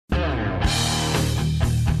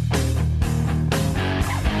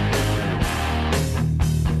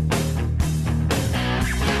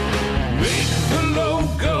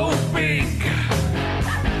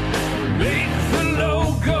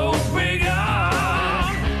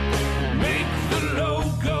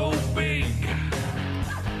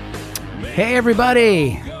Hey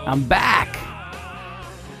everybody, I'm back.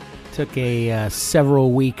 Took a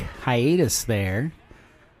several week hiatus there.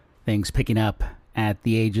 Things picking up at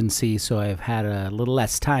the agency, so I've had a little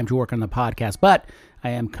less time to work on the podcast, but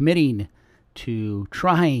I am committing to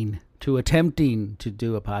attempting to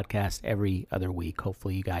do a podcast every other week.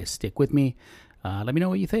 Hopefully you guys stick with me. Let me know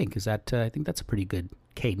what you think. I think that's a pretty good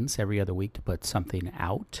cadence every other week to put something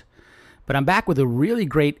out. But I'm back with a really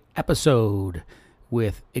great episode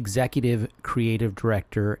with Executive Creative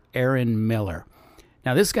Director Aaron Miller.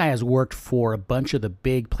 Now, this guy has worked for a bunch of the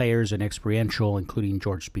big players in experiential, including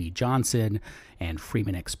George B. Johnson and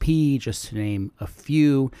Freeman XP, just to name a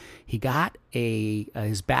few. He got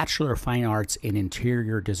his Bachelor of Fine Arts in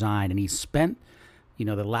Interior Design, and he spent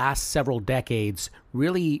the last several decades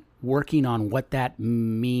really working on what that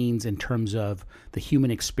means in terms of the human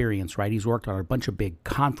experience, right? He's worked on a bunch of big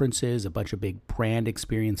conferences, a bunch of big brand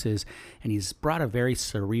experiences, and he's brought a very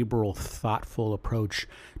cerebral, thoughtful approach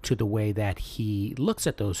to the way that he looks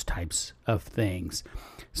at those types of things.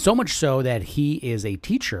 So much so that he is a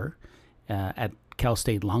teacher at Cal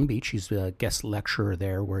State Long Beach. He's a guest lecturer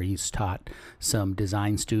there where he's taught some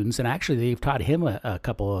design students, and actually they've taught him a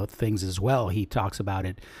couple of things as well. He talks about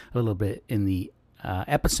it a little bit in the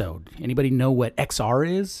episode. Anybody know what XR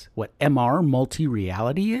is? What MR,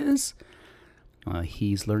 multi-reality, is?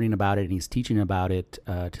 He's learning about it and he's teaching about it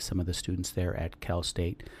to some of the students there at Cal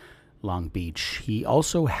State Long Beach. He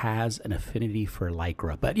also has an affinity for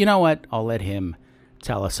Lycra, but you know what? I'll let him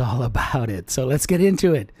tell us all about it. So let's get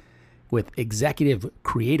into it with Executive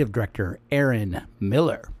Creative Director Aaron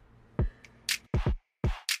Miller.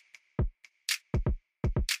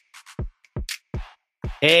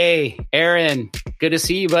 Hey, Aaron. Good to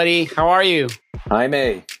see you, buddy. How are you? Hi,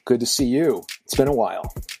 May. Good to see you. It's been a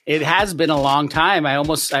while. It has been a long time. I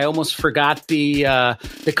almost forgot the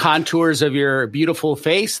contours of your beautiful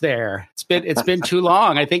face there. It's been too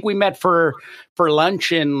long. I think we met for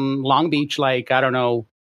lunch in Long Beach,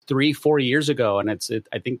 3-4 years ago, and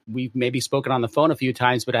I think we've maybe spoken on the phone a few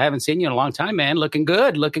times, but I haven't seen you in a long time, man. Looking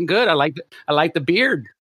good. I like the beard.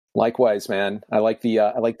 Likewise, man. I like the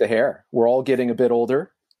hair. We're all getting a bit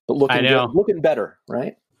older, but looking better,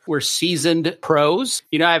 right? We're seasoned pros.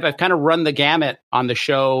 I've kind of run the gamut on the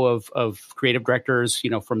show of creative directors,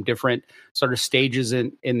 from different sort of stages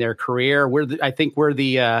in their career. I think we're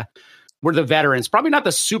the veterans, probably not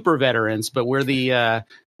the super veterans, but we're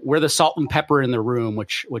the salt and pepper in the room,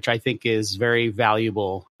 which I think is very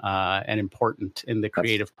valuable and important in the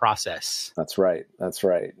creative process. That's right.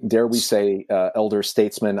 Dare we say elder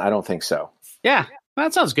statesman? I don't think so. Yeah,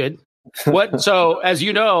 that sounds good. So as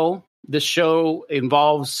you know, this show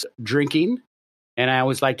involves drinking, and I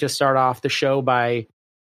always like to start off the show by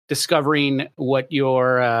discovering what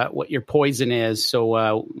your poison is.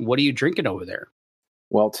 So what are you drinking over there?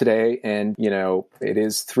 Well, today, and it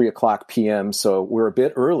is 3:00 p.m., so we're a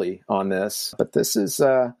bit early on this, but this is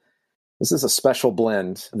a special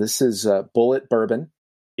blend. This is Bulleit Bourbon,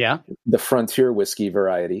 the Frontier whiskey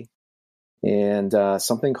variety, and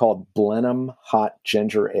something called Blenheim Hot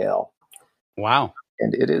Ginger Ale. Wow!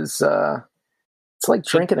 And it is it's like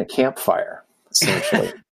drinking a campfire,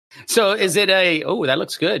 essentially. So, is it that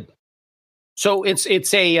looks good. So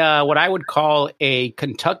it's a what I would call a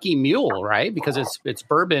Kentucky Mule, right? Because it's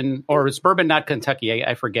bourbon, or it's bourbon, not Kentucky.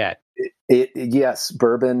 I forget. Yes,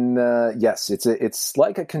 bourbon. Yes, it's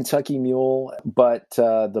like a Kentucky Mule, but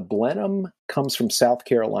the Blenheim comes from South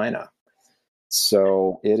Carolina.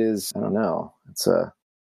 So it is. I don't know. It's a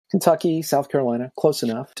Kentucky, South Carolina, close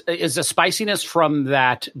enough. Is the spiciness from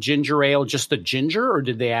that ginger ale just the ginger, or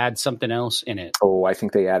did they add something else in it? Oh, I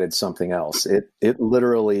think they added something else. It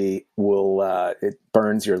literally will, it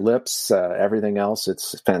burns your lips, everything else.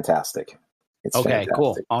 It's fantastic. It's okay, fantastic.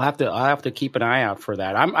 Cool. I'll have to keep an eye out for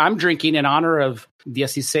that. I'm drinking in honor of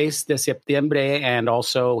 16 de septiembre and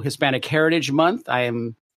also Hispanic Heritage Month. I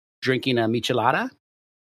am drinking a michelada.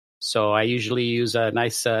 So I usually use a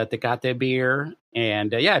nice Tecate beer,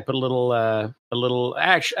 and I put a little.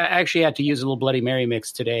 I actually had to use a little Bloody Mary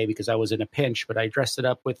mix today because I was in a pinch, but I dressed it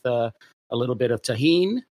up with a little bit of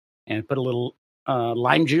tahini and put a little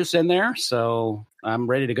lime juice in there. So I'm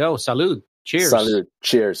ready to go. Salud! Cheers! Salud!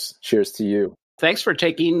 Cheers to you! Thanks for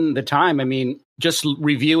taking the time. I mean, just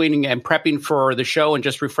reviewing and prepping for the show, and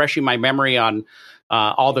just refreshing my memory on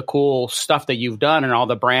all the cool stuff that you've done and all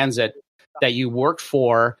the brands that you worked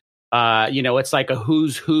for. It's like a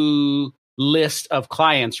who's who list of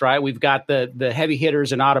clients, right? We've got the heavy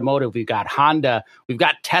hitters in automotive. We've got Honda. We've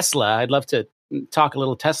got Tesla. I'd love to talk a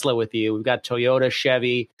little Tesla with you. We've got Toyota,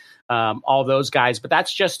 Chevy, all those guys. But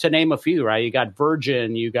that's just to name a few, right? You got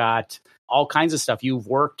Virgin. You got all kinds of stuff. You've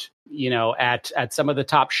worked, at some of the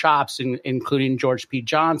top shops, including George P.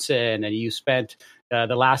 Johnson, and you spent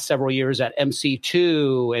the last several years at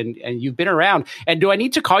MC2, and you've been around. And do I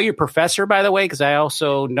need to call you professor, by the way? Because I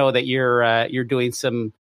also know that you're doing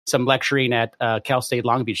some lecturing at Cal State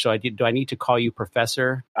Long Beach. So do I need to call you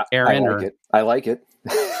Professor Aaron? I like it.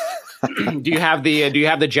 Do you have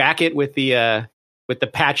the jacket with the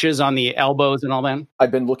patches on the elbows and all that?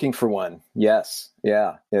 I've been looking for one. Yes.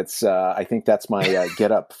 Yeah. It's, I think that's my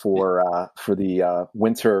get up for the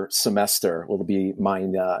winter semester will be my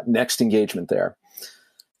next engagement there.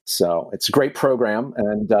 So it's a great program.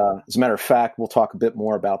 And as a matter of fact, we'll talk a bit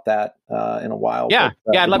more about that in a while. Yeah.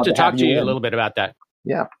 But, I'd love to talk to you a little bit about that.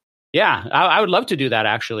 Yeah. Yeah. I would love to do that,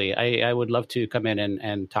 actually. I would love to come in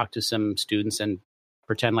and talk to some students and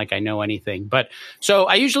pretend like I know anything. But so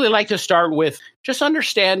I usually like to start with just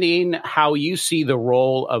understanding how you see the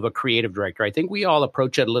role of a creative director. I think we all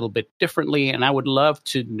approach it a little bit differently, and I would love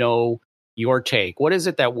to know your take. What is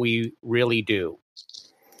it that we really do?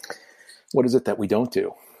 What is it that we don't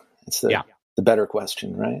do? It's the better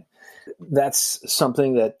question, right? That's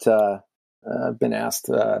something that I've been asked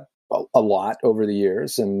a lot over the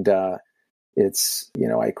years. And it's,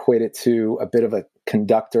 I equate it to a bit of a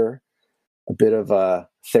conductor, a bit of a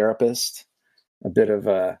therapist, a bit of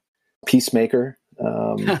a peacemaker.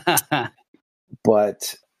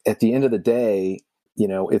 But at the end of the day,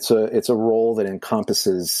 it's a role that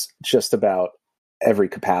encompasses just about every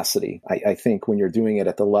capacity. I think when you're doing it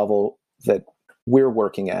at the level that we're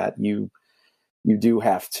working at, you do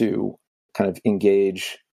have to kind of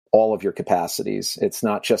engage all of your capacities. It's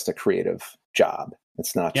not just a creative job.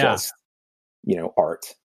 It's not just,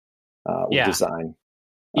 art or design.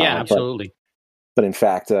 Yeah, absolutely. But in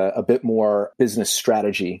fact, a bit more business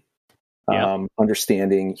strategy,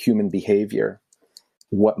 understanding human behavior,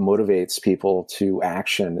 what motivates people to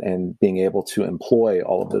action, and being able to employ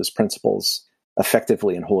all of those principles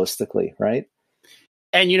effectively and holistically, right?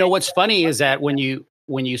 And what's funny is that when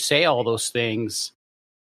you say all those things,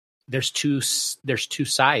 there's two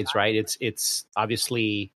sides, right? It's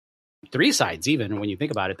obviously three sides, even when you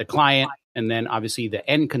think about it: the client, and then obviously the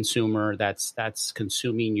end consumer that's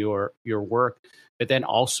consuming your work, but then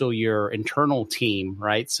also your internal team,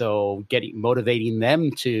 right? So motivating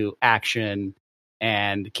them to action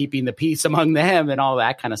and keeping the peace among them and all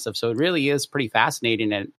that kind of stuff. So it really is pretty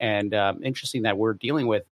fascinating and interesting that we're dealing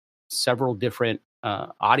with several different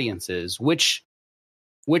audiences. Which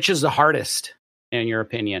is the hardest, in your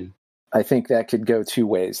opinion? I think that could go two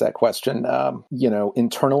ways, that question.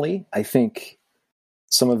 Internally, I think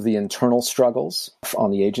some of the internal struggles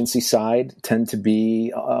on the agency side tend to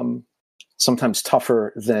be sometimes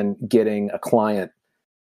tougher than getting a client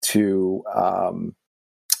to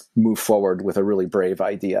move forward with a really brave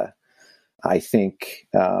idea. I think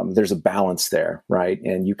there's a balance there, right?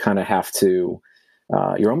 And you kind of have to,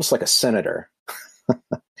 you're almost like a senator.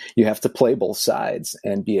 You have to play both sides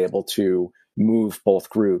and be able to move both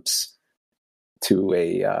groups to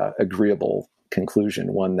a agreeable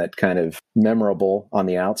conclusion, one that kind of memorable on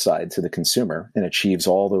the outside to the consumer and achieves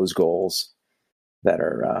all those goals that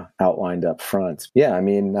are outlined up front. Yeah, I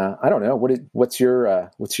mean, I don't know. What's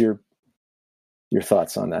your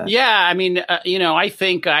thoughts on that? Yeah, I mean, I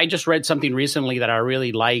think I just read something recently that I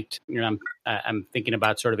really liked. I'm thinking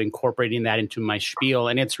about sort of incorporating that into my spiel,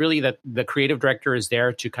 and it's really that the creative director is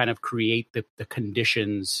there to kind of create the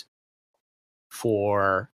conditions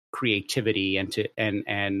for creativity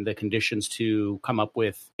and the conditions to come up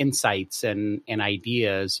with insights and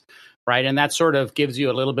ideas, right? And that sort of gives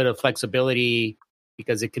you a little bit of flexibility,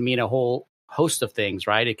 because it can mean a whole host of things,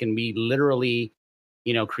 right? It can be literally,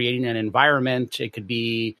 creating an environment. It could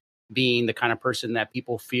be being the kind of person that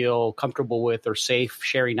people feel comfortable with or safe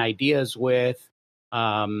sharing ideas with.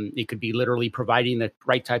 It could be literally providing the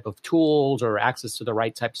right type of tools or access to the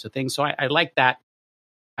right types of things. So I like that.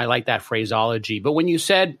 I like that phraseology. But when you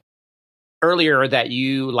said earlier that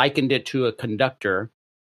you likened it to a conductor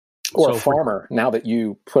or a farmer, now that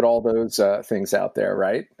you put all those things out there,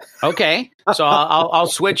 right? Okay, so I'll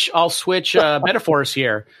switch metaphors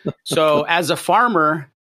here. So as a farmer,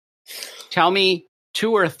 tell me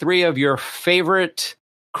 2 or 3 of your favorite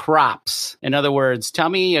crops. In other words, tell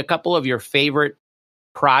me a couple of your favorite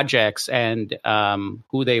projects and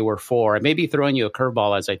who they were for. I may be throwing you a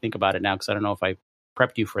curveball as I think about it now, because I don't know if I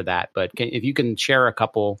prepped you for that. But if you can share a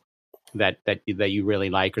couple that you really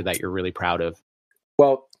like or that you're really proud of.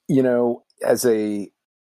 Well, as a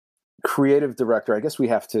creative director, I guess we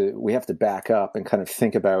have to back up and kind of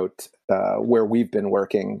think about where we've been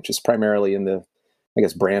working, just primarily in the, I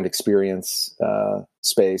guess, brand experience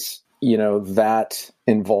space. That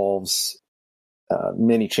involves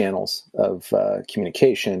many channels of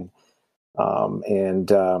communication.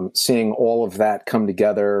 And seeing all of that come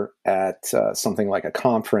together at something like a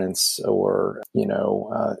conference, or,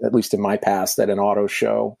 at least in my past, at an auto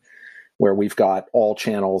show, where we've got all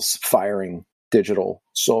channels firing: digital,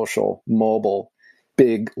 social, mobile,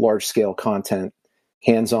 big, large-scale content,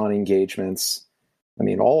 hands-on engagements. I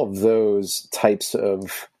mean, all of those types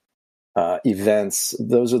of events,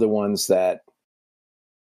 those are the ones that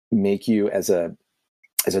make you, as a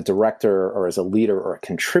director or as a leader or a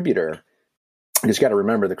contributor. You just got to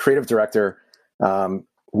remember, the creative director,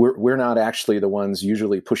 we're not actually the ones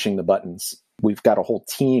usually pushing the buttons. We've got a whole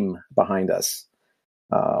team behind us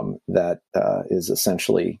that is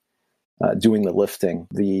essentially doing the lifting.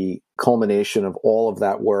 The culmination of all of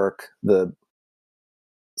that work, the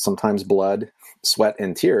sometimes blood, sweat,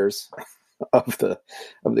 and tears of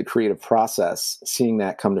the creative process, seeing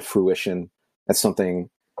that come to fruition at something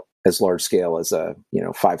as large scale as a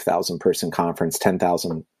 5,000 person conference,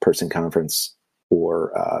 10,000 person conference,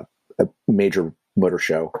 or a major motor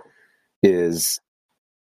show, is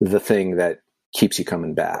the thing that keeps you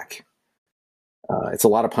coming back. It's a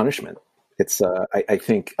lot of punishment. It's I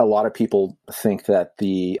think a lot of people think that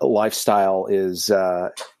the lifestyle is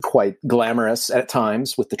quite glamorous at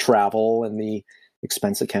times, with the travel and the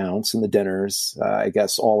expense accounts and the dinners. I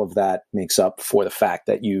guess all of that makes up for the fact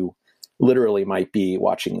that you literally might be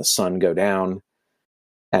watching the sun go down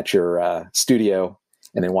at your studio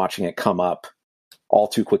and then watching it come up all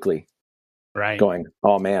too quickly. Right. Going,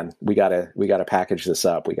 oh man, we gotta package this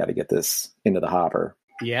up. We got to get this into the hopper.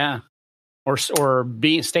 Yeah. Or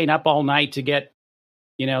staying up all night to get,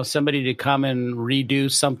 somebody to come and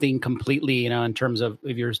redo something completely, in terms of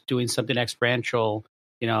if you're doing something experiential.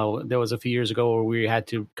 There was a few years ago where we had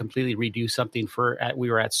to completely redo something we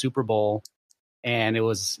were at Super Bowl, and it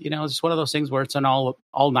was, just one of those things where it's an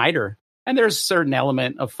all-nighter. And there's a certain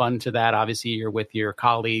element of fun to that. Obviously, you're with your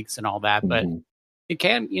colleagues and all that, but it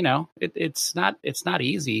can, it's not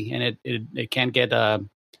easy, and it can get a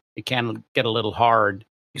little hard.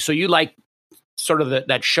 So you like sort of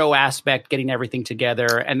that show aspect, getting everything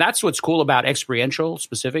together. And that's what's cool about experiential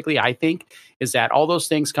specifically, I think, is that all those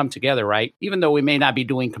things come together, right? Even though we may not be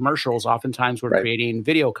doing commercials, oftentimes we're creating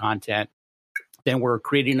video content, then we're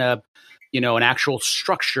creating an actual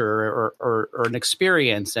structure or an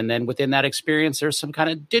experience. And then within that experience, there's some kind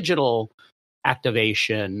of digital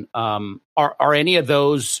activation. Are any of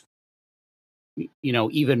those,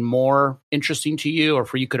 even more interesting to you, or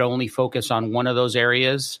for you could only focus on one of those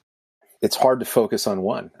areas? It's hard to focus on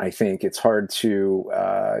one. I think it's hard to,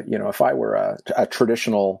 if I were a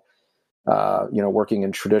traditional, working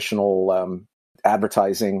in traditional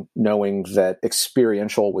advertising, knowing that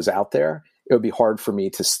experiential was out there, it would be hard for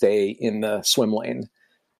me to stay in the swim lane.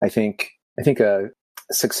 I think a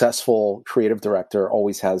successful creative director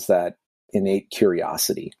always has that innate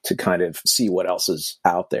curiosity to kind of see what else is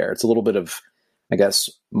out there. It's a little bit of, I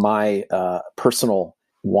guess, my personal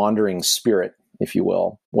wandering spirit, if you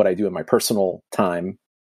will, what I do in my personal time,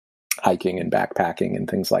 hiking and backpacking and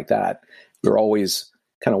things like that. You're always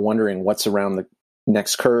kind of wondering what's around the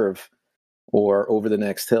next curve or over the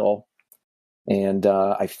next hill. And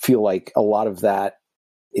I feel like a lot of that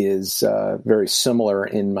is very similar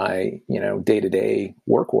in my, day-to-day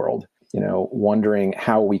work world, wondering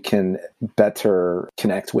how we can better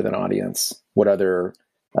connect with an audience. What other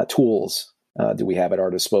tools do we have at our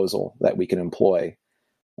disposal that we can employ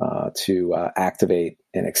to activate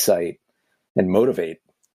and excite and motivate,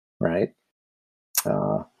 right?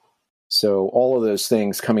 So all of those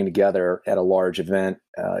things coming together at a large event,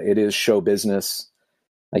 it is show business.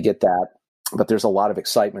 I get that. But there's a lot of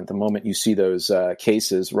excitement the moment you see those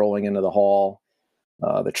cases rolling into the hall,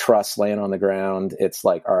 the truss laying on the ground. It's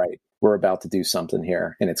like, all right, we're about to do something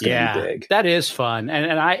here, and it's going to be big. That is fun.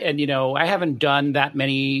 And I haven't done that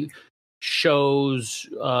many shows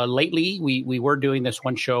lately. We were doing this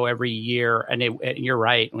one show every year, and you're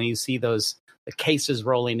right. When you see the cases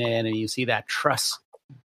rolling in, and you see that truss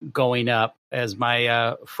going up, as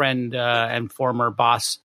my friend and former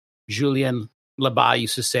boss Julien Labat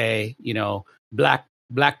used to say,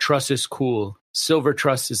 black truss is cool, silver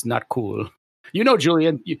truss is not cool.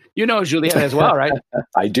 Julien, you know Julien as well, right?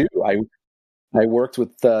 I do. I worked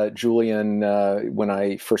with Julien when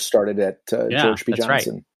I first started at George P.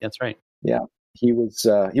 Johnson. Right. That's right. Yeah, he was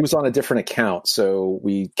on a different account, so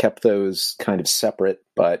we kept those kind of separate.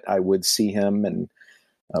 But I would see him, and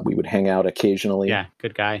we would hang out occasionally. Yeah,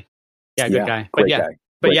 good guy. Yeah, good guy. Great guy.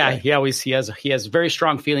 But yeah, he has very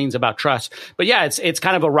strong feelings about trust. But yeah, it's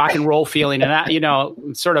kind of a rock and roll feeling.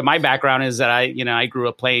 And sort of my background is that I grew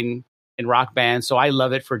up playing in Rock Band. So I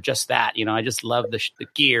love it for just that. I just love the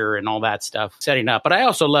gear and all that stuff setting up. But I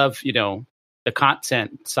also love, the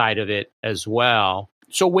content side of it as well.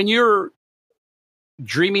 So when you're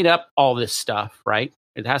dreaming up all this stuff, right?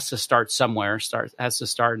 It has to start somewhere. Has to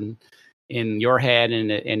start in your head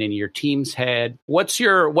and in your team's head. What's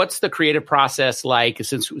the creative process like?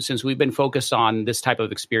 Since we've been focused on this type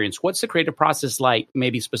of experience, what's the creative process like?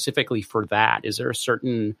 Maybe specifically for that, is there a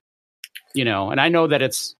certain, and I know that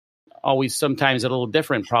it's always sometimes a little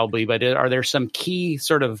different, probably, but are there some key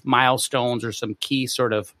sort of milestones or some key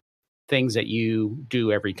sort of things that you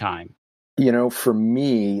do every time? For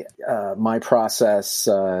me, my process,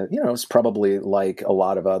 is probably like a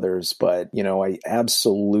lot of others, but, I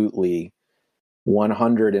absolutely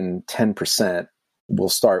 110% will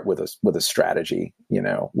start with a strategy.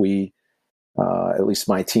 We, at least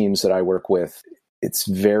my teams that I work with, it's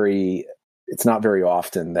not very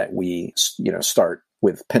often that we, start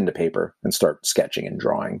with pen to paper and start sketching and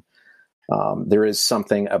drawing. There is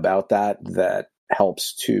something about that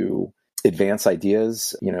helps to advance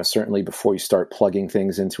ideas, certainly before you start plugging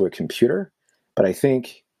things into a computer. But I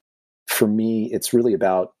think for me, it's really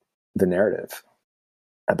about the narrative,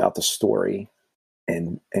 about the story,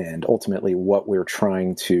 and ultimately what we're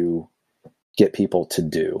trying to get people to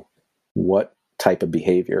do. What type of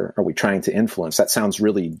behavior are we trying to influence? That sounds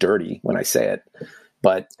really dirty when I say it,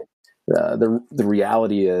 but the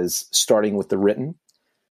reality is starting with the written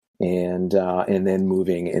and then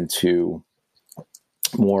moving into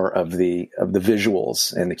more of the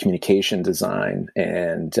visuals and the communication design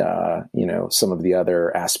and some of the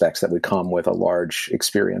other aspects that would come with a large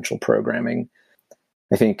experiential programming.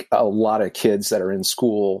 I think a lot of kids that are in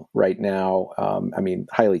school right now,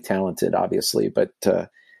 highly talented, obviously, but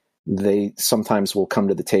they sometimes will come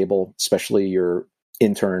to the table, especially your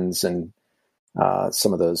interns and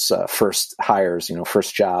some of those first hires,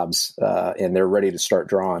 first jobs, and they're ready to start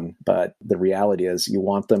drawing. But the reality is you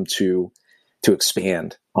want them to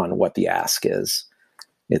expand on what the ask is.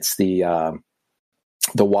 It's the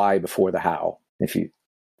why before the how, if you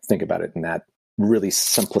think about it in that really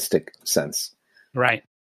simplistic sense. Right.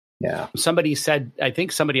 Yeah. I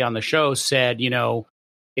think somebody on the show said,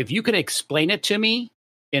 if you can explain it to me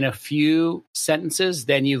in a few sentences,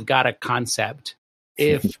 then you've got a concept.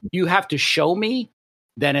 If you have to show me,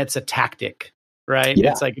 then it's a tactic. Right.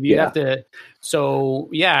 Yeah. It's like you have to. So,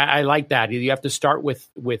 yeah, I like that. You have to start with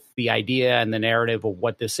the idea and the narrative of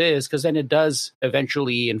what this is, because then it does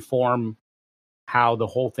eventually inform how the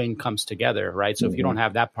whole thing comes together. Right. So if you don't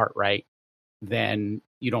have that part right, then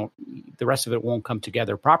the rest of it won't come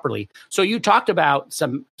together properly. So you talked about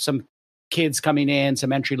some kids coming in,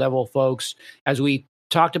 some entry level folks. As we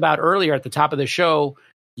talked about earlier at the top of the show,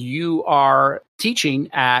 you are teaching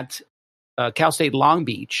at Cal State Long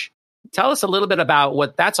Beach. Tell us a little bit about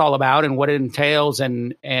what that's all about and what it entails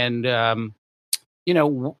and what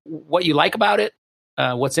you like about it,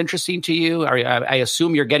 what's interesting to you. I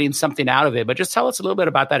assume you're getting something out of it, but just tell us a little bit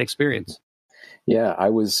about that experience. Yeah, I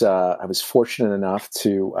was fortunate enough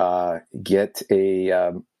to get a,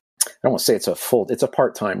 I don't want to say it's a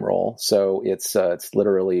part-time role. So it's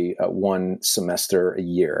literally one semester a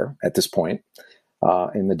year at this point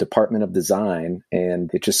in the Department of Design.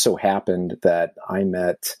 And it just so happened that I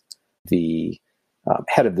met the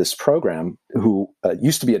head of this program, who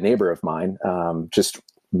used to be a neighbor of mine. Just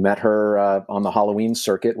met her on the Halloween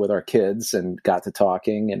circuit with our kids and got to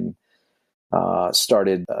talking and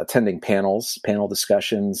started attending panel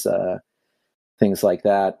discussions, things like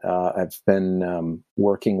that. I've been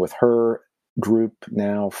working with her group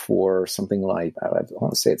now for something like, I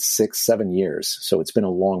want to say it's 6-7 years. So it's been a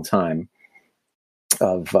long time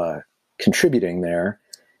of contributing there.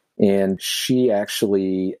 And she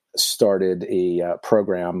actually started a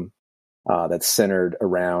program that's centered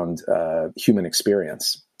around human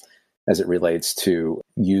experience as it relates to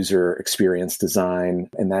user experience design.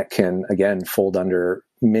 And that can, again, fold under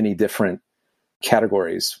many different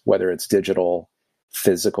categories, whether it's digital,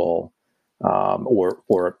 physical,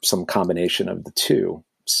 or some combination of the two.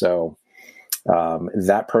 So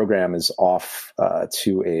that program is off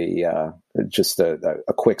to just a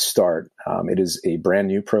quick start. It is a brand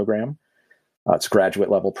new program. It's a graduate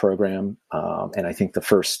level program. And I think the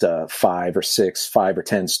first 5 or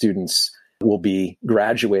 10 students will be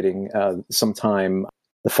graduating sometime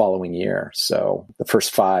the following year. So the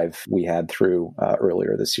first 5 we had through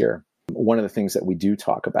earlier this year. One of the things that we do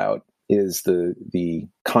talk about is the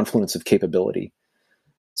confluence of capability.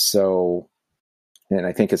 So, and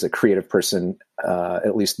I think as a creative person,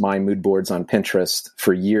 at least my mood boards on Pinterest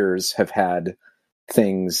for years have had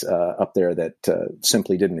things up there that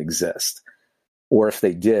simply didn't exist. or if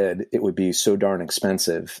they did, it would be so darn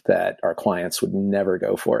expensive that our clients would never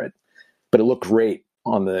go for it. But it looked great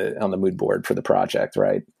on the mood board for the project,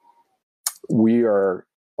 right? We are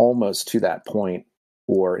almost to that point,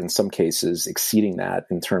 or in some cases exceeding that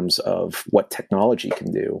in terms of what technology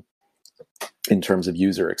can do in terms of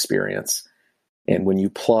user experience. And when you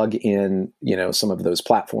plug in, some of those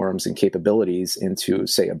platforms and capabilities into,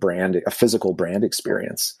 say, a physical brand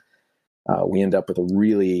experience, we end up with a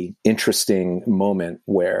really interesting moment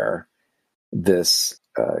where this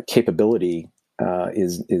capability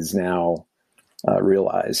is now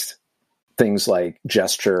realized. Things like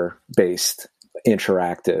gesture-based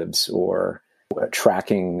interactives or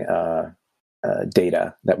tracking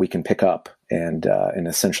data that we can pick up and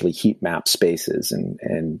essentially heat map spaces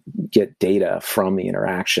and get data from the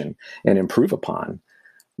interaction and improve upon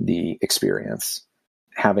the experience.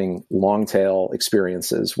 Having long tail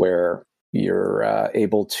experiences where you're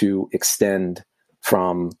able to extend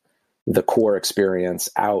from the core experience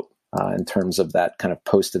out in terms of that kind of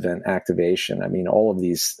post-event activation. I mean, all of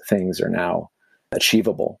these things are now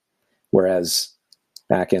achievable. Whereas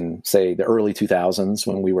back in, say, the early 2000s,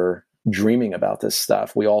 when we were dreaming about this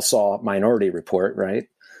stuff, we all saw Minority Report, right?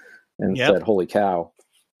 And said, holy cow.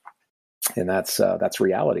 And that's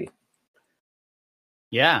reality.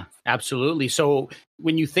 Yeah, absolutely. So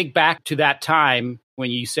when you think back to that time when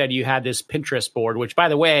you said you had this Pinterest board, which, by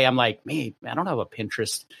the way, I'm like, man, I don't have a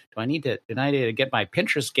Pinterest. I need to get my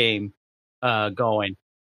Pinterest game going?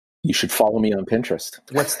 You should follow me on Pinterest.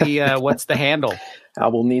 What's the handle? I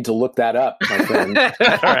will need to look that up, my friend.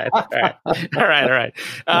 All right.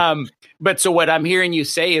 But so what I'm hearing you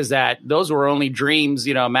say is that those were only dreams,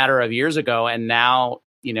 a matter of years ago, and now,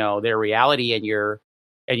 they're reality, and you're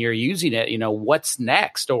using it. What's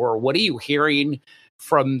next, or what are you hearing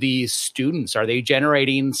from these students? Are they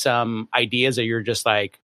generating some ideas that you're just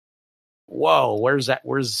like, whoa, where's that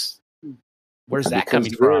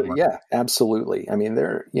coming from? Yeah, absolutely. I mean,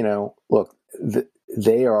 look,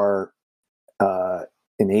 they are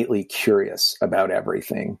innately curious about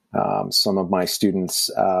everything. Some of my students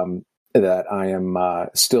that I am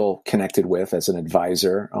still connected with as an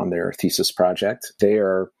advisor on their thesis project, they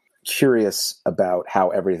are curious about how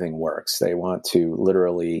everything works. They want to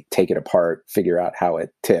literally take it apart, figure out how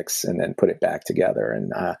it ticks, and then put it back together.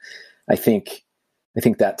 And I think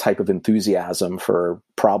that type of enthusiasm for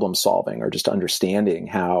problem solving or just understanding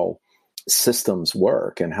how systems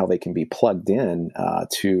work and how they can be plugged in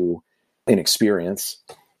to an experience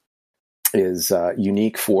is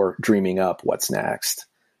unique for dreaming up what's next.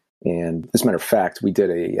 And as a matter of fact, we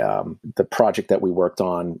did the project that we worked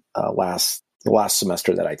on the last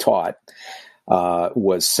semester that I taught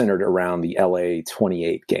was centered around the LA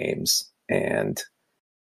 28 games and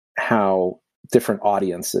how different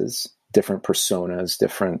audiences, different personas,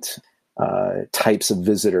 different types of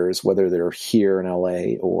visitors, whether they're here in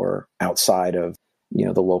LA or outside of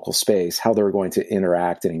the local space, how they're going to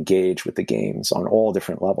interact and engage with the games on all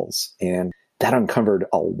different levels. And that uncovered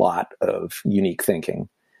a lot of unique thinking.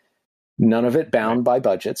 None of it bound by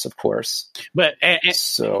budgets, of course. But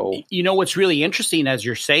so what's really interesting as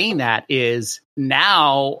you're saying that is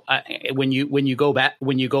now when you go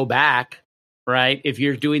back, right? If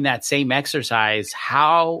you're doing that same exercise,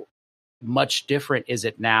 how much different is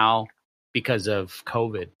it now because of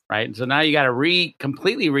COVID, right? So now you got to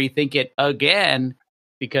completely rethink it again,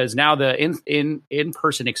 because now the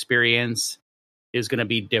in-person experience is going to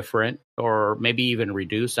be different, or maybe even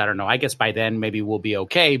reduced. I don't know. I guess by then maybe we'll be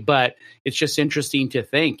okay, but it's just interesting to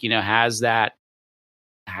think, has that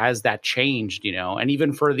changed, and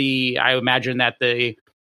even for I imagine that the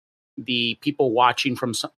people watching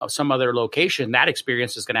from some other location, that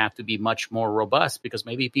experience is going to have to be much more robust, because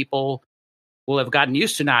maybe people will have gotten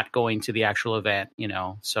used to not going to the actual event,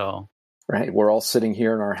 so. Right. We're all sitting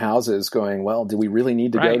here in our houses going, well, do we really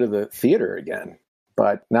need to go to the theater again?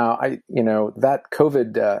 But now that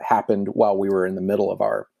COVID happened while we were in the middle of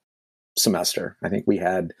our semester. I think we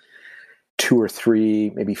had 2 or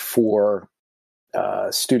 3, maybe 4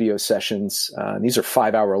 studio sessions. These are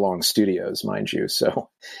 5-hour long studios, mind you. So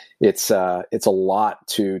it's a lot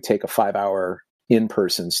to take a 5-hour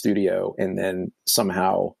in-person studio and then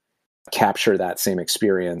somehow capture that same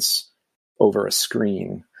experience over a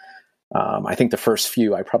screen. I think the first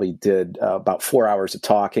few I probably did about 4 hours of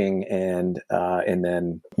talking, and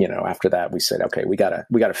then after that we said, okay, we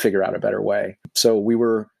gotta figure out a better way. So we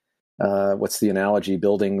were what's the analogy?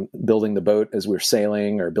 Building the boat as we're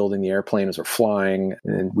sailing, or building the airplane as we're flying,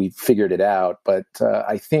 and we figured it out. But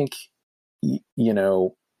I think a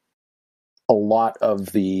lot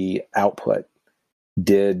of the output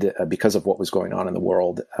did because of what was going on in the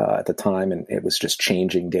world at the time, and it was just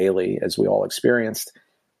changing daily as we all experienced.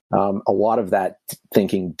 A lot of that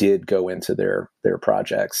thinking did go into their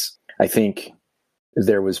projects. I think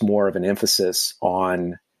there was more of an emphasis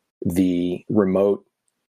on the remote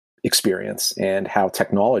experience and how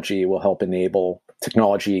technology will help enable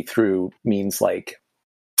technology through means like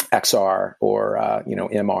XR or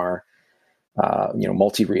MR,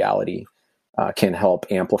 multi-reality. Can help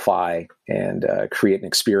amplify and create an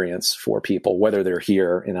experience for people, whether they're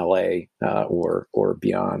here in LA or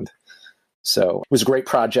beyond. So it was a great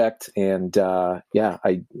project, and I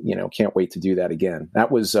can't wait to do that again.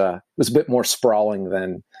 That was a bit more sprawling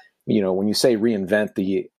than when you say reinvent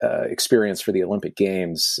the experience for the Olympic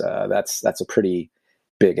Games. That's a pretty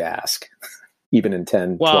big ask. Even in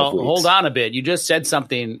 10, 12 weeks. Hold on a bit. You just said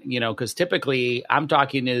something, because typically I'm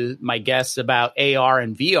talking to my guests about AR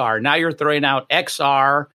and VR. Now you're throwing out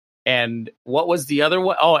XR, and what was the other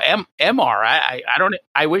one? Oh, MR.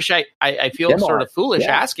 I wish I feel MR, sort of foolish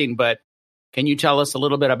asking, but can you tell us a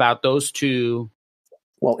little bit about those two?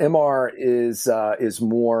 Well, MR is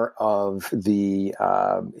more of the,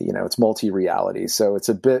 it's multi-reality. So it's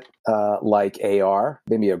a bit like AR,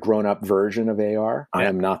 maybe a grown-up version of AR. Yeah. I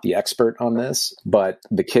am not the expert on this, but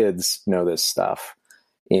the kids know this stuff.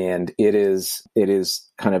 And it is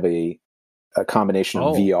kind of a combination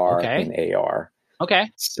of VR and AR. Okay.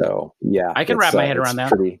 So, yeah. I can wrap my head around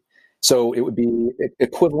that. So it would be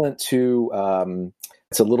equivalent to,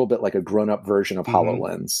 it's a little bit like a grown-up version of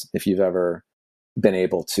HoloLens, if you've ever been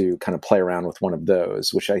able to kind of play around with one of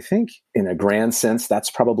those, which I think in a grand sense,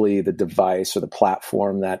 that's probably the device or the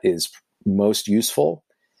platform that is most useful.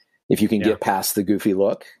 If you can get past the goofy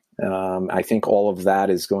look, I think all of that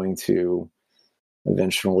is going to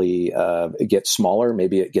eventually get smaller.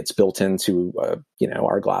 Maybe it gets built into,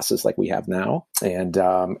 our glasses like we have now. And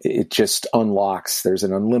it just unlocks, there's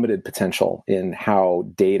an unlimited potential in how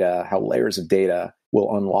layers of data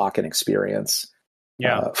will unlock an experience.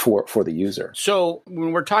 For the user. So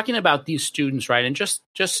when we're talking about these students, right, and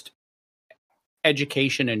just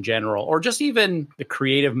education in general, or just even the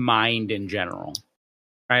creative mind in general,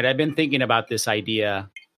 right? I've been thinking about this idea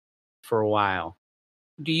for a while.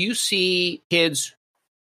 Do you see kids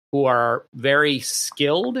who are very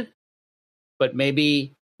skilled, but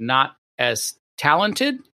maybe not as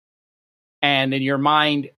talented? And in your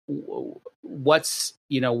mind, what's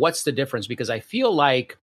the difference? Because I feel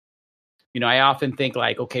like, I often think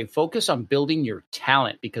like, okay, focus on building your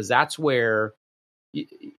talent, because that's where,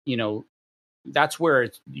 that's where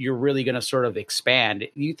you're really going to sort of expand. Do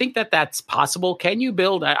you think that that's possible? Can you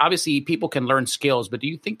build, obviously people can learn skills, but do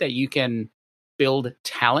you think that you can build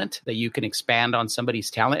talent, that you can expand on somebody's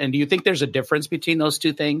talent? And do you think there's a difference between those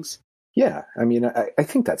two things? Yeah, I mean, I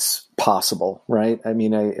think that's possible, right? I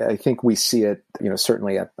mean, I think we see it,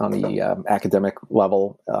 certainly on the academic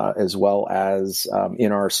level, as well as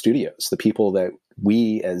in our studios, the people that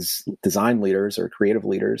we as design leaders or creative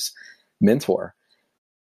leaders mentor.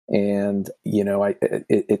 And,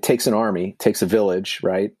 it takes an army, takes a village,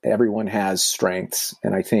 right? Everyone has strengths.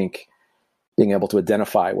 And I think being able to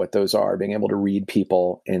identify what those are, being able to read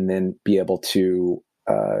people, and then be able to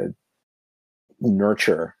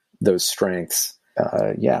nurture those strengths.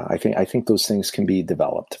 I think those things can be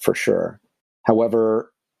developed for sure.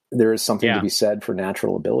 However, there is something to be said for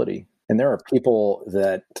natural ability. And there are people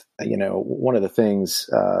that, one of the things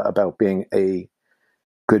about being a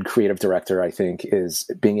good creative director, I think, is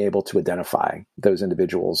being able to identify those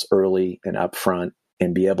individuals early and upfront,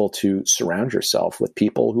 and be able to surround yourself with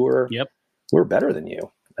people who are better than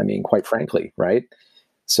you. I mean, quite frankly, right?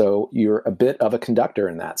 So you're a bit of a conductor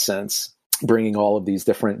in that sense, bringing all of these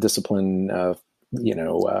different discipline,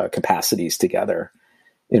 capacities together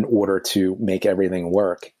in order to make everything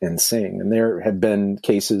work and sing. And there have been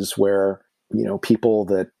cases where, people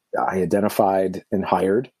that I identified and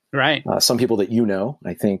hired, right? Some people that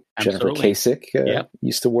I think Absolutely. Jennifer Kasich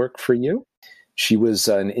used to work for you. She was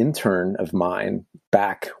an intern of mine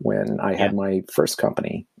back when I had my first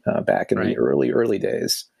company, back in the early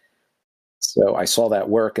days. So I saw that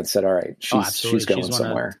work and said, all right, she's going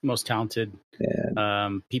somewhere. One of the most talented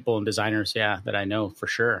people and designers, that I know for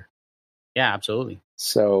sure. Yeah, absolutely.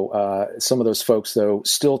 So some of those folks, though,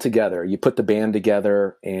 still together. You put the band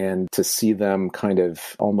together, and to see them kind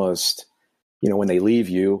of almost, when they leave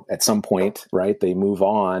you at some point, right, they move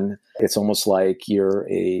on. It's almost like you're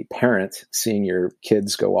a parent seeing your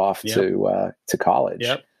kids go off to college.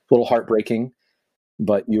 Yep. A little heartbreaking,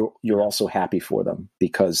 but you're also happy for them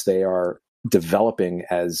because they are developing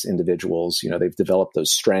as individuals. They've developed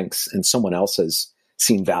those strengths, and someone else has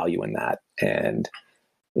seen value in that. And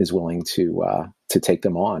is willing to take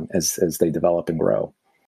them on as they develop and grow.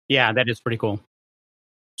 Yeah, that is pretty cool.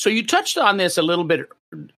 So you touched on this a little bit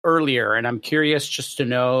earlier, and I'm curious just to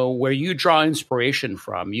know where you draw inspiration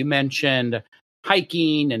from. You mentioned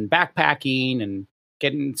hiking and backpacking and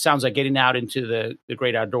sounds like getting out into the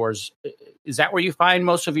great outdoors. Is that where you find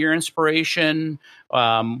most of your inspiration?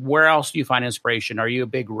 Where else do you find inspiration? Are you a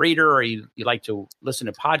big reader, or you like to listen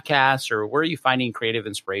to podcasts, or where are you finding creative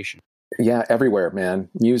inspiration? Yeah, everywhere, man.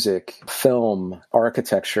 Music, film,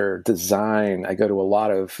 architecture, design. I go to a lot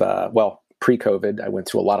of, pre-COVID, I went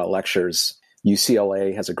to a lot of lectures.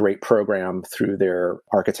 UCLA has a great program through their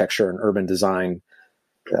architecture and urban design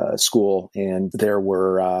school. And there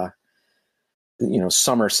were,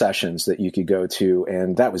 summer sessions that you could go to.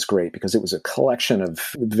 And that was great because it was a collection of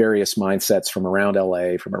various mindsets from around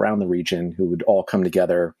LA, from around the region, who would all come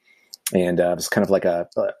together. And it was kind of like a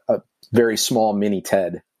very small mini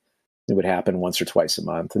TED. It would happen once or twice a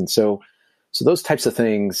month. And so those types of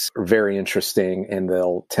things are very interesting, and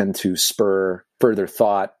they'll tend to spur further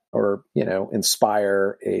thought or,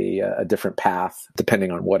 inspire a different path,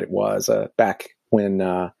 depending on what it was. Back when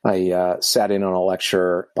I sat in on a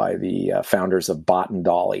lecture by the founders of Bot and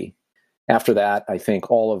Dolly. After that, I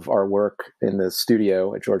think all of our work in the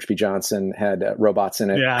studio at George P. Johnson had robots in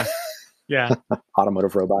it. Yeah.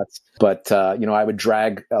 Automotive robots. But, I would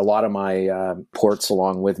drag a lot of my ports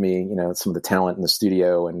along with me, some of the talent in the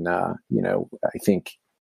studio. And, I think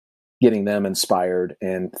getting them inspired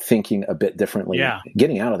and thinking a bit differently,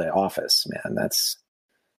 getting out of the office, man, that's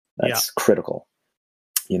critical.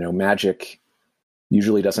 Magic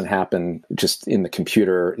usually doesn't happen just in the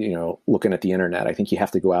computer, looking at the internet. I think you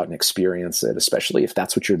have to go out and experience it, especially if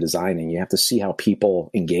that's what you're designing. You have to see how people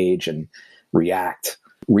engage and react.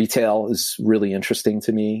 Retail is really interesting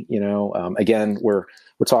to me. Again, we're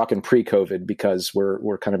talking pre-COVID because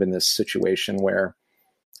we're kind of in this situation where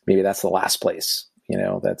maybe that's the last place,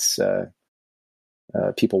 that's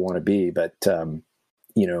people want to be. But,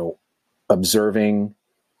 observing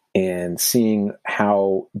and seeing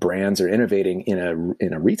how brands are innovating in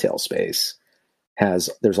a retail space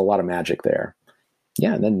there's a lot of magic there.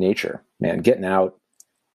 Yeah. And then nature, man, getting out,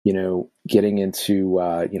 getting into,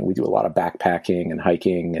 we do a lot of backpacking and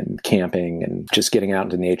hiking and camping and just getting out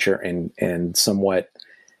into nature and somewhat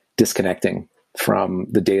disconnecting from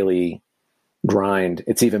the daily grind.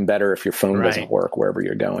 It's even better if your phone doesn't work wherever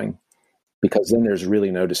you're going, because then there's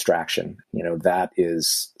really no distraction. That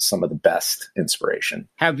is some of the best inspiration.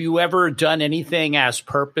 Have you ever done anything as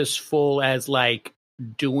purposeful as like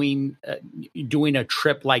doing a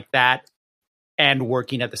trip like that and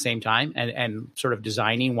working at the same time and sort of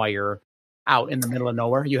designing while you're out in the middle of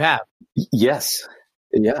nowhere? You have? Yes.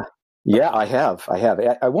 Yeah. Yeah, I have.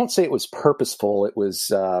 I won't say it was purposeful. It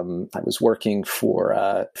was, I was working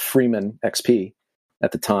for Freeman XP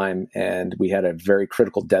at the time, and we had a very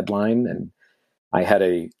critical deadline, and I had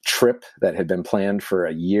a trip that had been planned for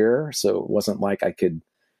a year, so it wasn't like I could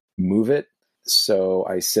move it. So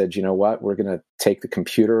I said, you know what, we're going to take the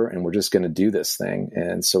computer and we're just going to do this thing.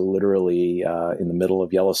 And so literally in the middle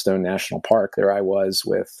of Yellowstone National Park, there I was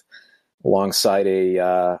alongside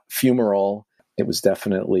a fumarole. It was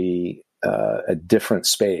definitely a different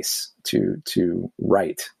space to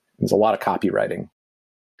write. There's a lot of copywriting.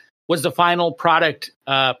 Was the final product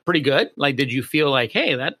pretty good? Like, did you feel like,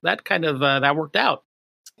 hey, that kind of that worked out?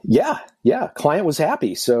 Yeah. Client was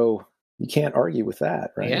happy, so you can't argue with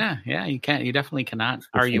that, right? Yeah, you can't. You definitely cannot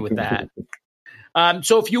argue with that.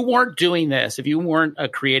 So if you weren't doing this, if you weren't a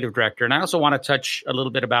creative director, and I also want to touch a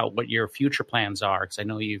little bit about what your future plans are, because I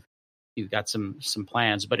know you've got some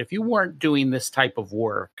plans. But if you weren't doing this type of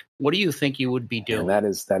work, what do you think you would be doing? And that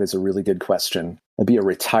is a really good question. I'd be a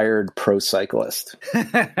retired pro cyclist.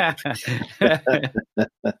 I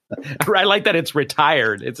like that it's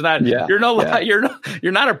retired. It's not. Yeah, you're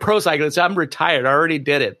not a pro cyclist. I'm retired. I already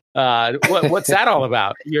did it. What's that all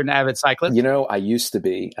about? You're an avid cyclist. I used to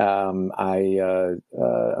be. I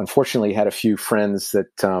unfortunately had a few friends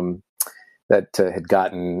that had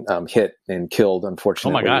gotten hit and killed,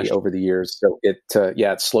 unfortunately, over the years. So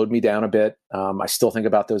it slowed me down a bit. I still think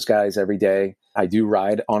about those guys every day. I do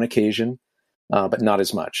ride on occasion, but not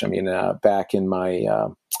as much. I mean, back in my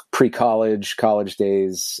pre-college, college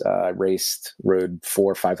days, I rode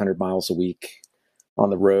 400 or 500 miles a week on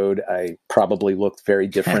the road. I probably looked very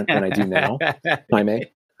different than I do now. I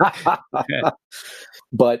may.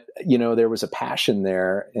 But, there was a passion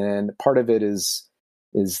there. And part of it is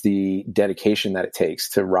the dedication that it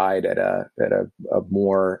takes to ride at a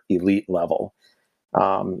more elite level.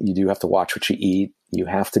 You do have to watch what you eat. You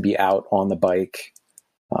have to be out on the bike,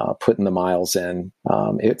 putting the miles in.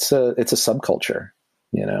 It's a subculture.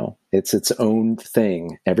 It's its own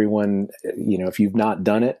thing. Everyone, if you've not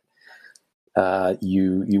done it,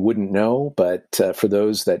 you wouldn't know. But for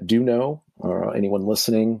those that do know, or anyone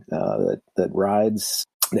listening that rides,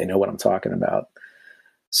 they know what I'm talking about.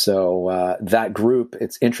 So that group,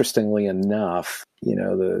 it's interestingly enough,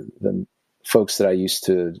 the folks that I used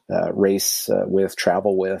to race with,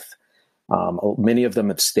 travel with, many of them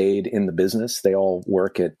have stayed in the business. They all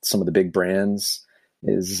work at some of the big brands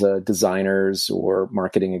as designers or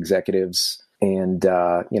marketing executives. And,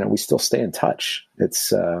 we still stay in touch. It's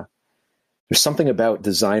there's something about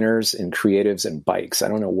designers and creatives and bikes. I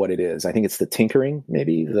don't know what it is. I think it's the tinkering,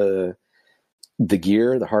 maybe the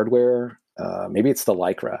gear, the hardware. Maybe it's the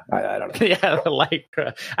Lycra. I don't know. Yeah, the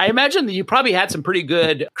Lycra. I imagine that you probably had some pretty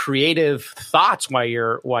good creative thoughts while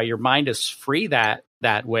your mind is free that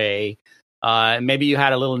way. Maybe you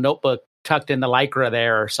had a little notebook tucked in the Lycra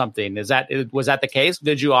there or something. Was that the case?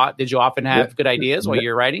 Did you often have good ideas while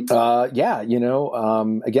you're writing? Yeah.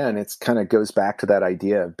 Again, it's kind of goes back to that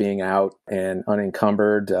idea of being out and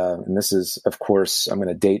unencumbered. And this is, of course, I'm going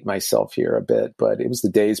to date myself here a bit, but it was the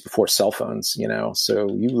days before cell phones,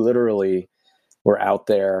 so you literally were out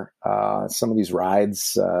there. Some of these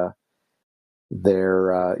rides,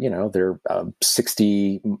 they're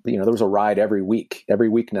 60, there was a ride every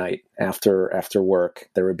weeknight after work.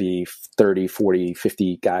 There would be 30, 40,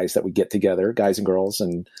 50 guys that would get together, guys and girls,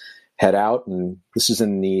 and head out. And this is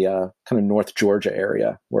in the kind of North Georgia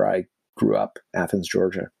area where I grew up, Athens,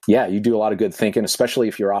 Georgia. Yeah, you do a lot of good thinking, especially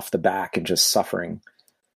if you're off the back and just suffering. I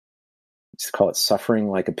used to call it suffering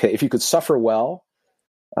like a pig. If you could suffer well,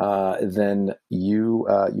 then you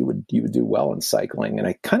would do well in cycling. And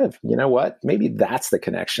I kind of, maybe that's the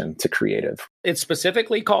connection to creative. It's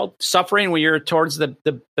specifically called suffering when you're towards the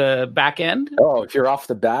back end. Oh, if you're off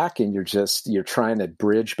the back and you're trying to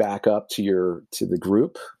bridge back up to the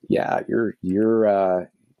group. Yeah,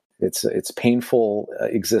 it's painful.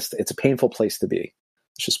 It's a painful place to be.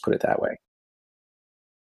 Let's just put it that way.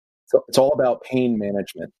 So it's all about pain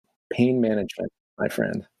management, my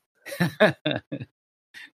friend.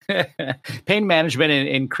 Pain management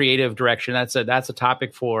in creative direction. That's a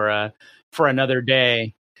topic for another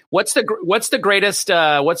day. What's the greatest?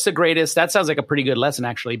 That sounds like a pretty good lesson,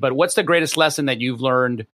 actually. But what's the greatest lesson that you've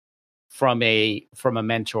learned from a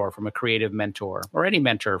mentor, from a creative mentor, or any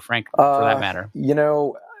mentor, Frank, for that matter?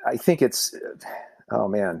 I think it's, oh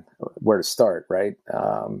man, where to start, right?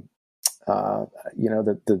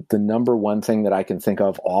 The number one thing that I can think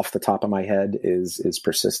of off the top of my head is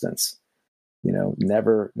persistence.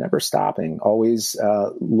 Never stopping, always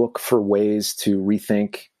look for ways to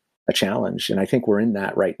rethink a challenge. And I think we're in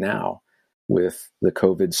that right now with the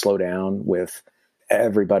COVID slowdown, with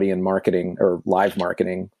everybody in marketing or live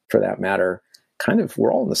marketing for that matter.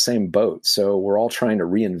 We're all in the same boat. So we're all trying to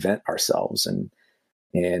reinvent ourselves and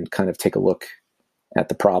kind of take a look at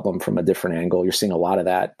the problem from a different angle. You're seeing a lot of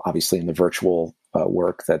that, obviously, in the virtual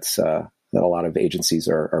work that a lot of agencies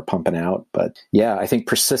are pumping out. But yeah, I think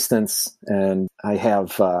persistence, and I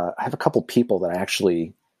have a couple people that I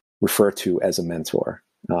actually refer to as a mentor.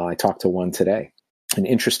 I talked to one today, and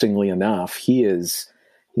interestingly enough, he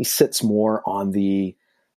sits more on the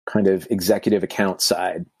kind of executive account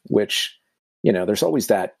side, which, there's always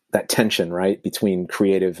that tension, right, between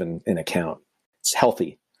creative and account. It's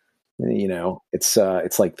healthy. It's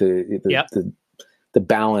like the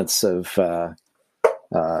balance of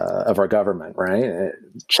our government, right?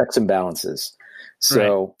 Checks and balances.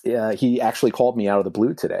 So he actually called me out of the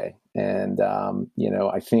blue today. And,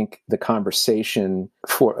 I think the conversation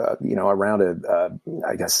for, around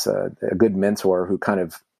a good mentor who kind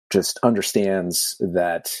of just understands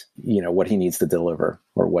that, what he needs to deliver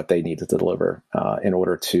or what they need to deliver in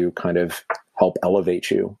order to kind of help elevate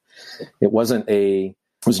you. It was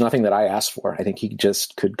nothing that I asked for. I think he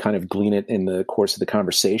just could kind of glean it in the course of the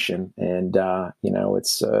conversation. And,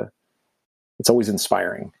 it's always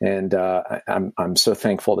inspiring. And I'm so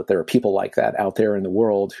thankful that there are people like that out there in the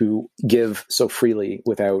world who give so freely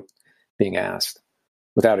without being asked,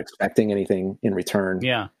 without expecting anything in return.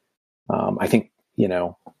 Yeah. I think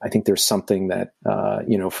there's something that,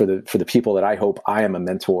 for the people that I hope I am a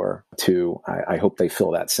mentor to, I hope they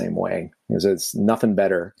feel that same way, because it's nothing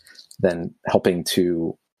better than helping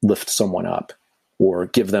to lift someone up or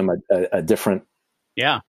give them a different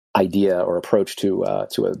idea or approach to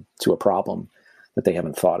a problem that they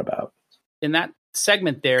haven't thought about. In that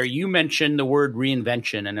segment there, you mentioned the word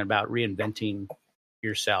reinvention and about reinventing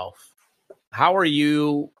yourself. How are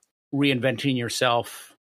you reinventing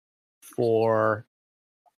yourself for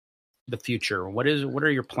the future? What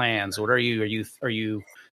are your plans? Are you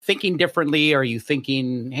thinking differently? Are you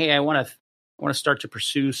thinking, hey, I want want to start to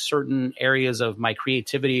pursue certain areas of my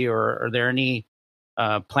creativity, or are there any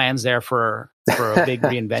plans there for a big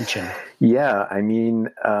reinvention? Yeah, I mean,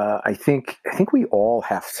 I think we all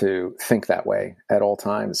have to think that way at all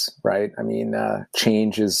times, right? I mean,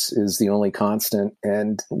 change is the only constant,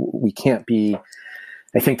 and we can't be.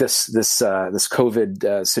 I think this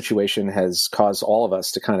COVID situation has caused all of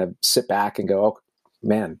us to kind of sit back and go, "Oh,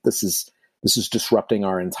 man, this is disrupting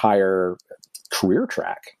our entire career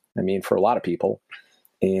track." I mean, for a lot of people,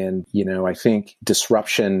 and I think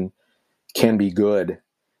disruption can be good.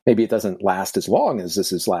 Maybe it doesn't last as long as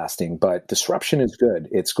this is lasting, but disruption is good.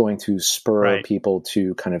 It's going to spur people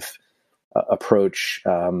to kind of approach,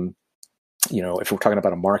 if we're talking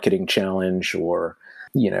about a marketing challenge or,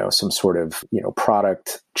 some sort of,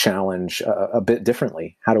 product challenge a bit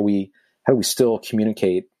differently. How do we still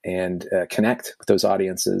communicate and connect with those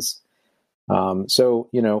audiences? So,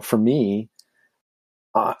 for me,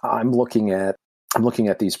 I'm looking at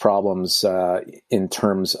these problems in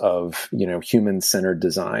terms of human-centered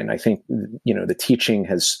design. I think the teaching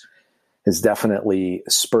has definitely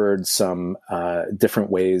spurred some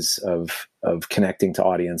different ways of connecting to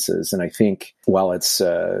audiences, and I think while it's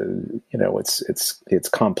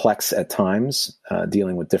complex at times,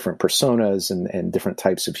 dealing with different personas and different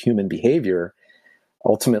types of human behavior,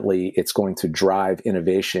 ultimately it's going to drive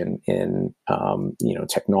innovation in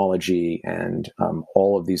technology and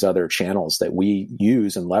all of these other channels that we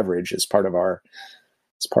use and leverage as part of our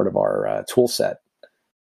tool set.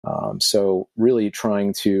 So really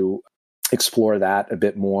trying to explore that a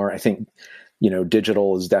bit more. I think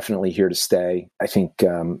digital is definitely here to stay. I think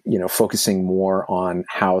focusing more on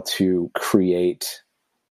how to create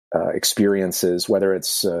experiences, whether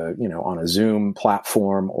it's on a Zoom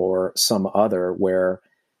platform or some other, where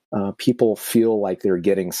people feel like they're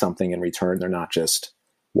getting something in return. They're not just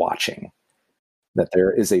watching. That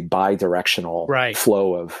there is a bi-directional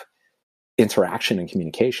flow of interaction and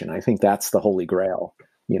communication. I think that's the holy grail,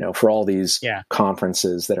 for all these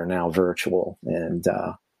conferences that are now virtual. And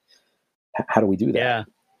how do we do that? Yeah.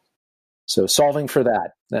 So solving for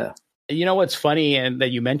that. You know what's funny, and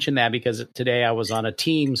that you mentioned that, because today I was on a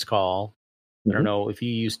Teams call. I don't know if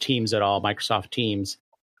you use Teams at all, Microsoft Teams,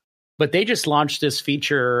 but they just launched this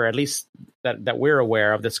feature, at least that we're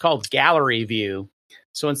aware of, that's called Gallery View.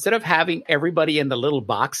 So instead of having everybody in the little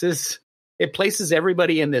boxes, it places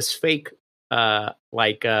everybody in this fake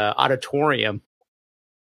auditorium,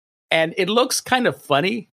 and it looks kind of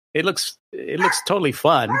funny. It looks totally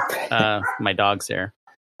fun. My dog's there,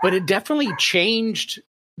 but it definitely changed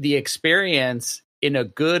the experience in a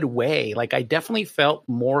good way. Like, I definitely felt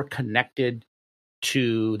more connected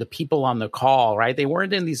to the people on the call, right? They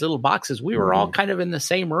weren't in these little boxes. We were all kind of in the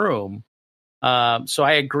same room. So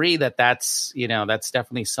I agree that's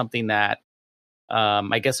definitely something that,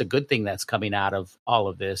 I guess a good thing that's coming out of all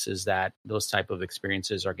of this is that those type of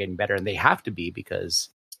experiences are getting better, and they have to be, because,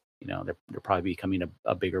 they're probably becoming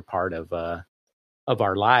a bigger part of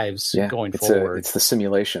our lives going forward. It's the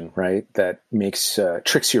simulation, right? That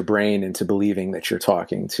tricks your brain into believing that you're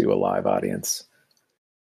talking to a live audience.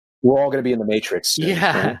 We're all going to be in the Matrix soon,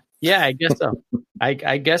 right? Yeah, I guess so. I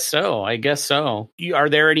guess so. Are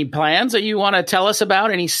there any plans that you want to tell us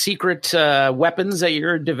about? Any secret weapons that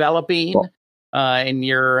you're developing in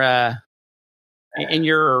your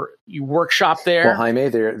workshop there? Well, Jaime,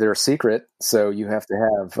 they're secret, so you have to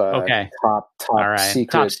have top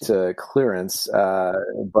secret clearance.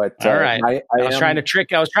 But all right, I was trying to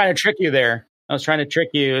trick you there. I was trying to trick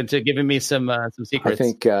you into giving me some secrets. I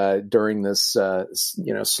think during this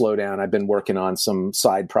slowdown, I've been working on some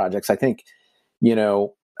side projects. I think I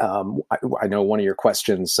know one of your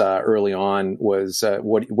questions early on was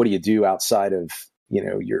what do you do outside of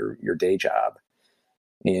your day job?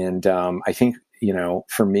 And I think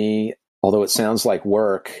for me, although it sounds like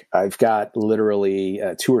work, I've got literally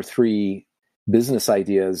 2 or 3 business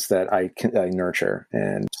ideas that I nurture,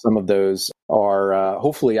 and some of those are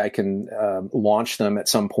hopefully I can launch them at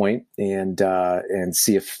some point and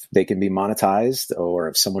see if they can be monetized or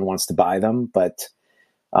if someone wants to buy them. But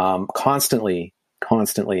constantly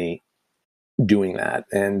doing that,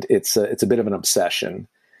 and it's a bit of an obsession.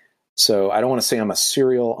 So I don't want to say I'm a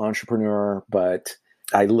serial entrepreneur, but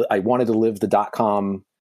I wanted to live the .com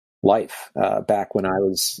life back when I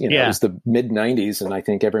was, it was the mid 90s. And I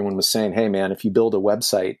think everyone was saying, hey man, if you build a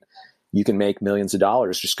website, you can make millions of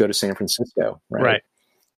dollars. Just go to San Francisco. Right.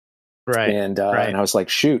 And I was like,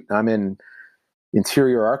 shoot, I'm in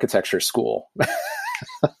interior architecture school.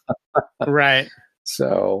 Right.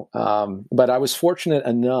 So, but I was fortunate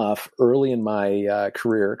enough early in my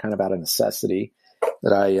career, kind of out of necessity,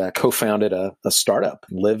 that I co-founded a startup,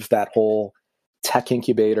 lived that whole tech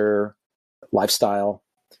incubator lifestyle,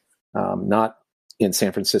 not in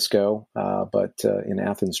San Francisco, but in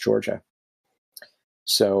Athens, Georgia.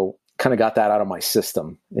 So kind of got that out of my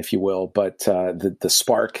system, if you will, but the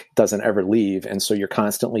spark doesn't ever leave. And so you're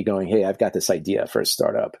constantly going, hey, I've got this idea for a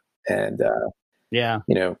startup. And,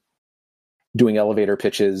 doing elevator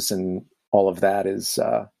pitches and all of that is,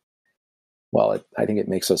 I think it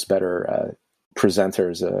makes us better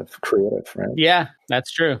presenters of creative, right? Yeah,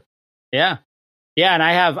 that's true. Yeah. Yeah. And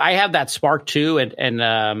I have that spark too.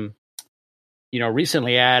 And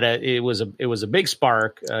recently it was a big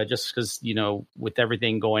spark, just because, with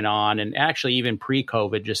everything going on, and actually even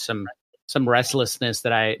pre-COVID, just some restlessness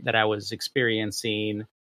that I was experiencing.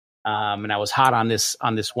 And I was hot on this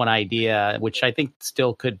one idea, which I think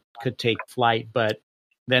still could take flight, but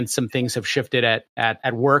then some things have shifted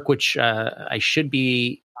at work, which I should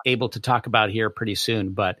be able to talk about here pretty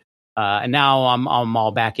soon. But and now I'm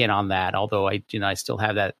all back in on that. Although I still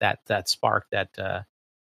have that spark that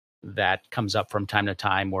comes up from time to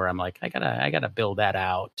time where I'm like, I gotta build that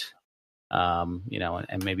out,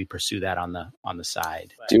 and maybe pursue that on the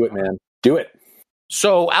side. Do it, man. Do it.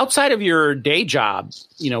 So outside of your day job,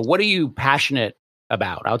 what are you passionate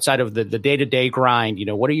about outside of the day-to-day grind?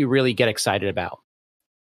 What do you really get excited about?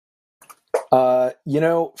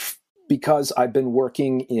 Because I've been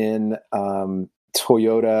working in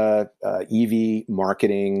Toyota EV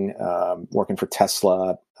marketing, working for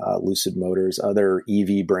Tesla, Lucid Motors, other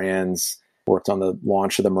EV brands, worked on the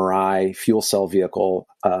launch of the Mirai fuel cell vehicle.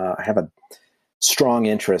 I have a strong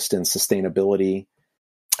interest in sustainability.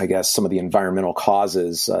 I guess some of the environmental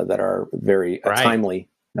causes that are very timely,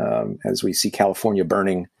 as we see California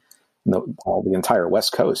burning the entire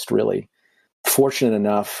West Coast, really. Fortunate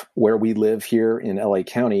enough, where we live here in LA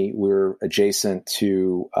County, we're adjacent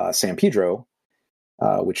to San Pedro,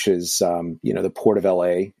 which is, the Port of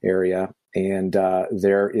LA area. And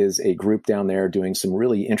there is a group down there doing some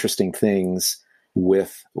really interesting things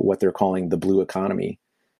with what they're calling the blue economy.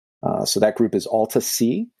 So that group is Alta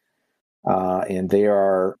C. And they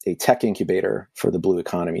are a tech incubator for the blue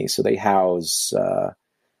economy. So they house, I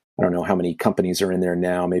don't know how many companies are in there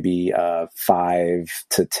now, maybe 5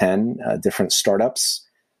 to 10 different startups.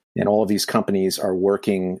 And all of these companies are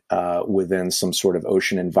working within some sort of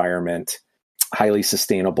ocean environment, highly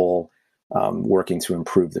sustainable, working to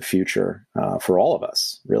improve the future for all of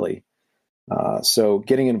us, really. So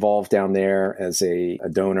getting involved down there as a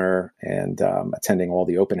donor and attending all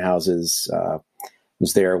the open houses,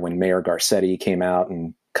 was there when Mayor Garcetti came out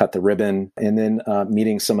and cut the ribbon, and then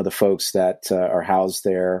meeting some of the folks that are housed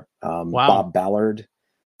there. Wow. Bob Ballard,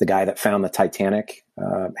 the guy that found the Titanic,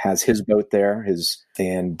 has his boat there.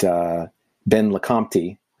 Ben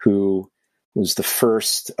Lecomte, who was the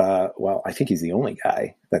first, I think he's the only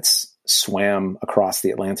guy that's swam across the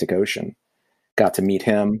Atlantic Ocean. Got to meet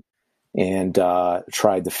him and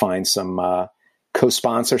tried to find some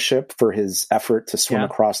co-sponsorship for his effort to swim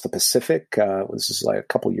across the Pacific. This is like a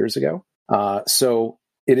couple years ago. So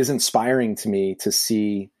it is inspiring to me to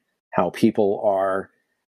see how people are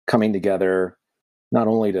coming together, not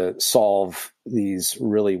only to solve these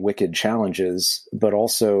really wicked challenges, but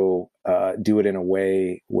also do it in a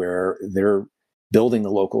way where they're building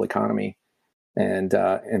the local economy. And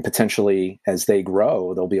potentially as they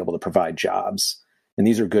grow, they'll be able to provide jobs. And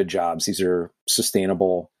these are good jobs. These are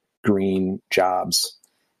sustainable, green jobs.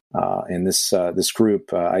 And this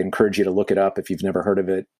group, I encourage you to look it up if you've never heard of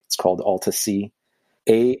it. It's called Alta C,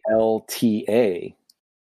 ALTA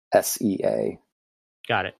SEA.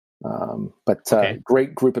 Got it.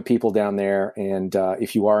 Great group of people down there. And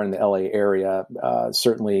if you are in the LA area,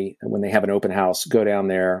 certainly when they have an open house, go down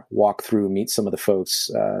there, walk through, meet some of the folks,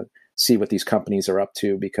 see what these companies are up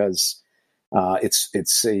to, because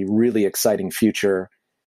it's a really exciting future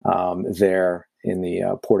there in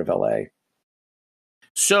the Port of LA.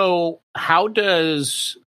 So how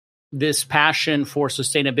does this passion for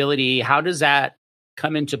sustainability, how does that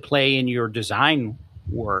come into play in your design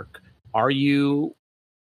work? Are you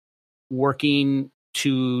working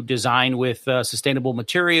to design with sustainable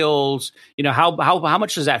materials? How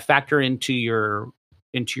much does that factor into your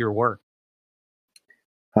work?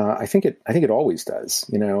 I think it always does.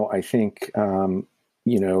 I think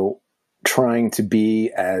trying to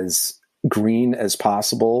be as green as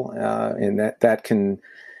possible, and that can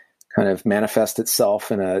kind of manifest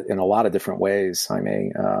itself in a lot of different ways,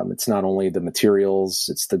 Jaime. It's not only the materials,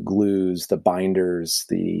 it's the glues, the binders,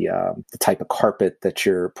 the type of carpet that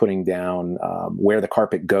you're putting down, where the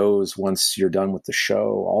carpet goes once you're done with the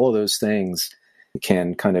show. All of those things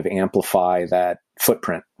can kind of amplify that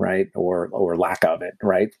footprint, right? Or lack of it,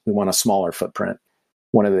 right? We want a smaller footprint.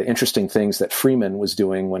 one of the interesting things that Freeman was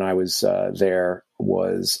doing when I was there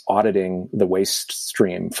was auditing the waste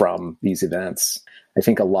stream from these events. I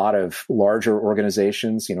think a lot of larger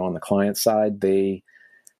organizations, on the client side, they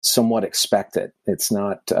somewhat expect it. It's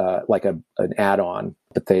not like an add-on,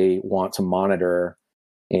 but they want to monitor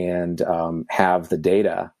and have the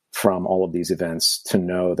data from all of these events to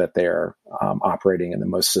know that they're operating in the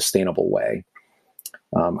most sustainable way.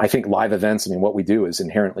 I think live events, what we do is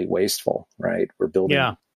inherently wasteful, right? We're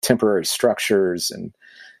building temporary structures and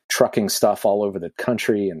trucking stuff all over the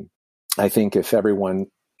country. And I think if everyone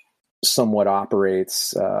somewhat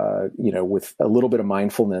operates, with a little bit of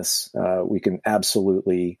mindfulness, we can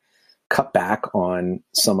absolutely cut back on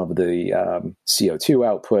some of the CO2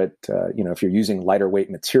 output. If you're using lighter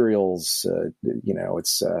weight materials,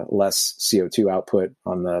 it's less CO2 output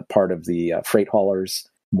on the part of the freight haulers,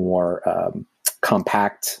 more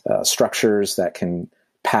compact structures that can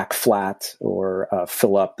pack flat or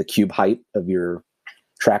fill up the cube height of your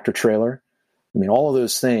tractor trailer. All of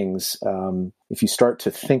those things, if you start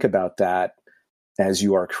to think about that as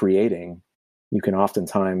you are creating, you can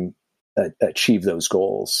oftentimes achieve those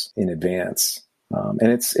goals in advance.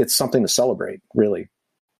 And it's something to celebrate, really.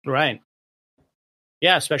 Right.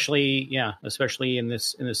 Yeah, especially in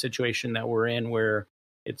this situation that we're in, where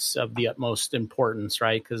it's of the utmost importance,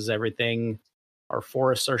 right? Because our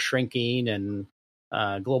forests are shrinking, and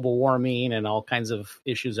global warming, and all kinds of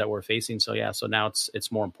issues that we're facing. So now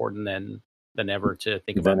it's more important than ever to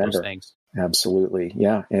think about those things. Absolutely,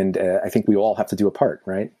 yeah. And I think we all have to do a part,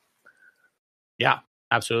 right? Yeah,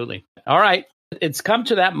 absolutely. All right, it's come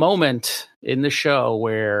to that moment in the show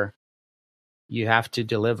where you have to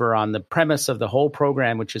deliver on the premise of the whole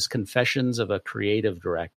program, which is Confessions of a Creative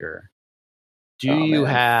Director. Do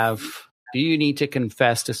you need to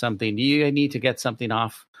confess to something? Do you need to get something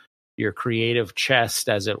off your creative chest,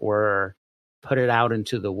 as it were, put it out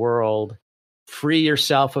into the world, free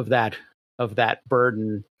yourself of that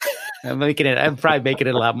burden? I'm probably making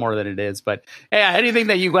it a lot more than it is, but yeah, anything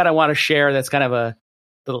that you want to share that's kind of a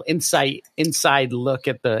little inside look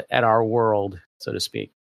at our world, so to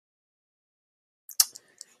speak.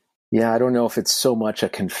 Yeah, I don't know if it's so much a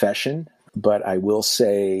confession, but I will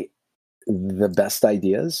say the best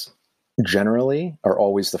ideas generally are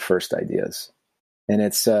always the first ideas. And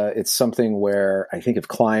it's something where I think of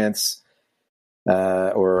clients,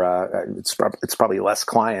 it's probably less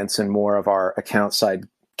clients and more of our account side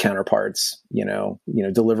counterparts,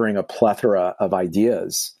 delivering a plethora of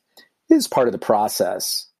ideas is part of the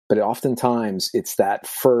process. But oftentimes it's that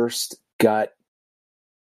first gut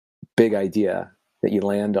big idea that you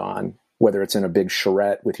land on, whether it's in a big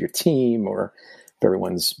charrette with your team or if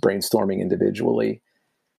everyone's brainstorming individually.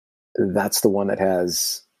 That's the one that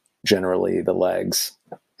has generally the legs,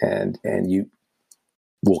 and you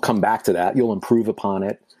will come back to that. You'll improve upon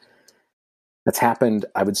it. That's happened,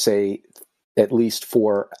 I would say, at least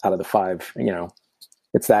 4 out of the 5.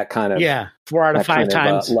 It's that kind of 4 out of 5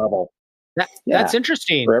 times level. That's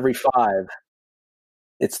interesting. For every 5,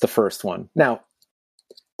 it's the first one. Now,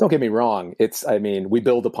 don't get me wrong. We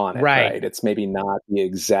build upon it, right? It's maybe not the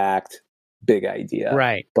exact big idea,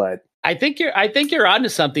 right? But I think you're onto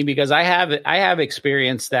something, because I have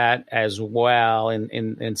experienced that as well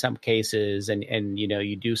in some cases, and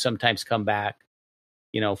you do sometimes come back,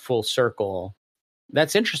 full circle.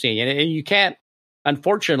 That's interesting, and you can't,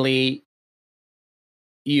 unfortunately,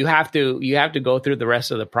 you have to go through the rest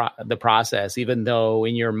of the process, even though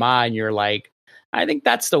in your mind you're like, I think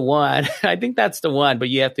that's the one. I think that's the one. But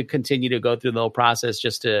you have to continue to go through the whole process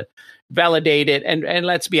just to validate it. And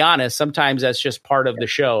let's be honest, sometimes that's just part of the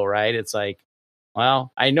show, right? It's like,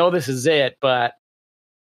 well, I know this is it, but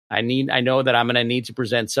I know that I'm going to need to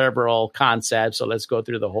present several concepts. So let's go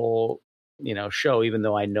through the whole, show, even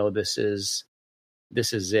though I know this is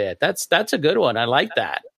it. That's a good one. I like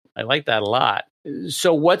that. I like that a lot.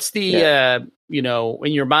 So what's the,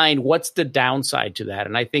 in your mind, what's the downside to that?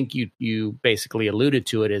 And I think you basically alluded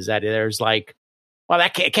to it, is that there's like, well,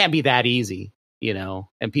 it can't be that easy,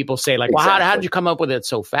 and people say like, well, how did you come up with it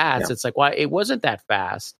so fast? Yeah. It's like, well, it wasn't that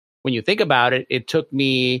fast. When you think about it, it took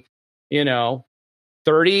me,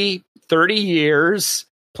 30 years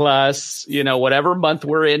plus, whatever month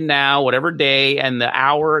we're in now, whatever day, and the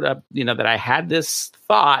hour that, that I had this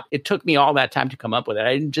thought, it took me all that time to come up with it.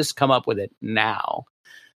 I didn't just come up with it now.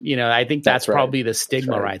 I think that's probably the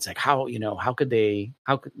stigma, right? It's like, how could they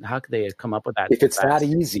come up with that? If it's that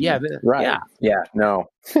easy. Yeah. Right. Yeah. No,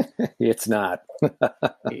 it's not.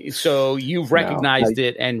 So you've recognized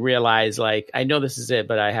it and realized, like, I know this is it,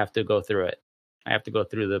 but I have to go through it. I have to go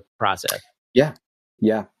through the process. Yeah,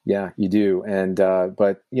 you do. And,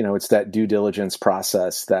 but it's that due diligence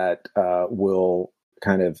process that will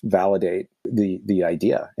kind of validate the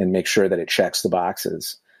idea and make sure that it checks the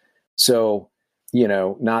boxes. So,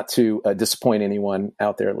 not to disappoint anyone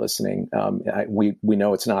out there listening, we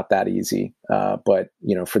know it's not that easy, but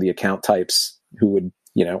for the account types who would,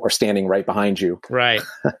 are standing right behind you, right,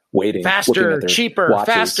 waiting, faster, cheaper,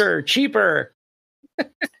 watches. Faster, cheaper.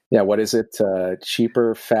 Yeah, what is it?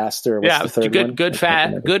 Cheaper, faster. What's the third one? Good,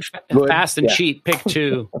 fast, and cheap. Pick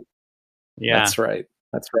two. Yeah, that's right.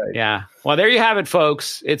 Yeah. Well, there you have it,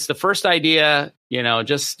 folks. It's the first idea.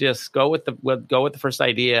 Just go with the first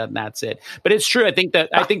idea, and that's it. But it's true. I think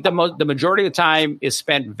the majority of the time is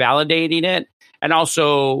spent validating it, and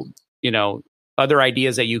also other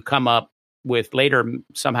ideas that you come up with later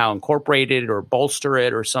somehow incorporate it or bolster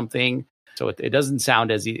it or something. So it doesn't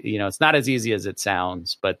sound as it's not as easy as it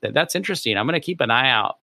sounds. But that's interesting. I'm going to keep an eye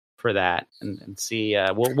out for that and see.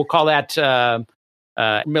 We'll call that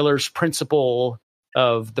Miller's principle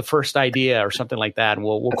of the first idea or something like that, and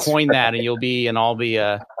we'll coin that, and you'll be in all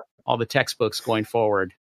the textbooks going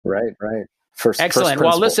forward. Right. Excellent.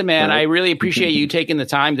 Well, listen, man, right? I really appreciate you taking the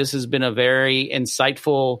time. This has been a very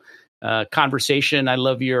insightful conversation. I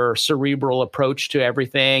love your cerebral approach to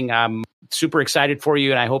everything. I'm super excited for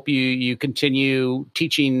you, and I hope you continue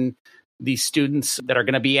teaching these students that are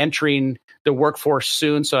going to be entering the workforce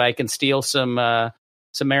soon, so I can steal some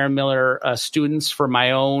Aaron Miller students for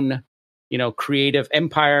my own creative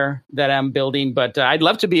empire that I'm building. But I'd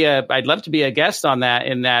love to be a guest on that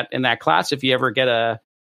in that class if you ever get a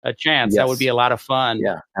chance. Yes. That would be a lot of fun.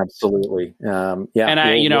 Yeah, absolutely. And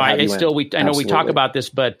I know we talk about this,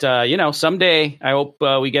 but someday I hope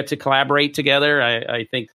we get to collaborate together. I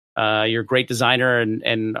think you're a great designer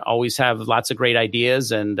and always have lots of great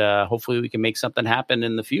ideas, and hopefully we can make something happen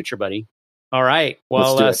in the future, buddy. All right.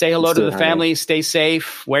 Well, say hello to the family. Stay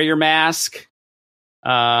safe. Wear your mask.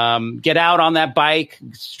 Get out on that bike,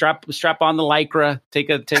 strap on the Lycra, take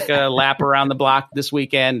a lap around the block this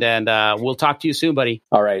weekend, and we'll talk to you soon, buddy.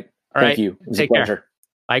 All right. Thank you. It was a pleasure. Care.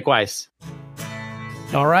 Likewise.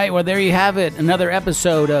 All right. Well, there you have it. Another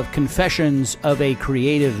episode of Confessions of a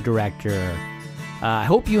Creative Director. I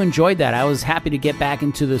hope you enjoyed that. I was happy to get back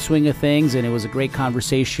into the swing of things, and it was a great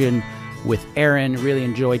conversation with Aaron. Really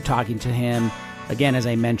enjoyed talking to him. Again, as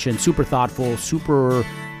I mentioned, super thoughtful, super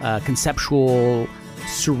conceptual,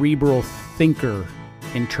 cerebral thinker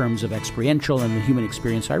in terms of experiential and the human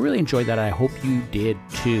experience. So I really enjoyed that. I hope you did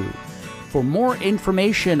too. For more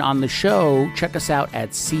information on the show, check us out at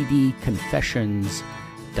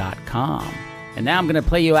cdconfessions.com. And now I'm going to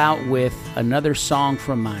play you out with another song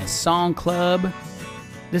from my song club.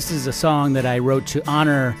 This is a song that I wrote to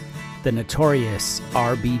honor the notorious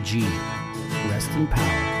RBG. Rest in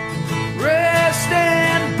power. Rest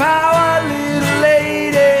in power, little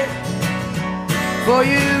lady. For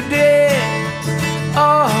you did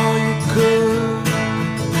all you could.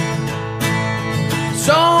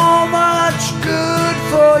 So much good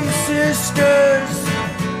for your sisters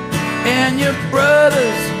and your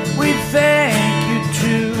brothers, we thank you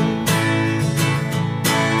too.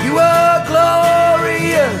 You are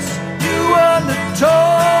glorious, you are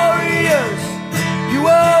notorious, you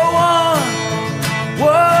are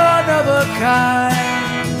one of a kind.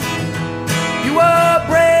 You are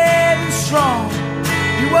brave and strong,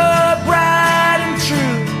 you are bright and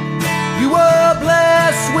true. You are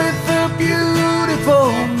blessed with a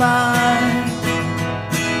beautiful mind.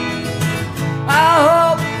 I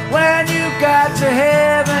hope when you got to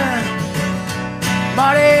heaven,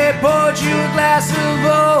 Marty poured you a glass of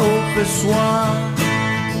Opus One,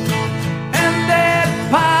 and that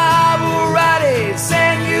Pavarotti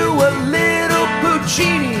sang you a little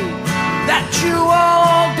Puccini, that you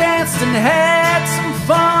all danced and had some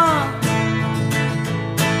fun.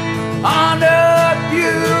 On earth you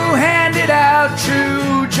handed out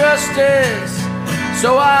true justice,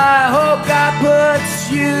 so I hope God puts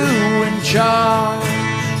you in charge.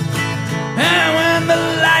 And when the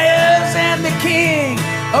liars and the king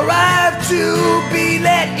arrive to be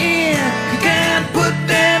let in, you can put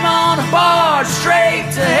them on a barge straight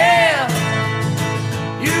to hell.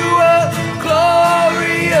 You are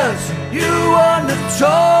glorious, you are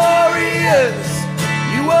notorious,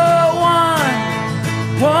 you are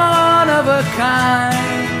one of a kind.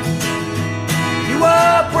 You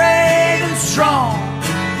are brave and strong,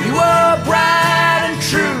 you are bright and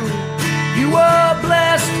true, you are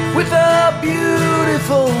blessed with a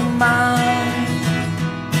beautiful mind.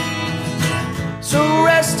 So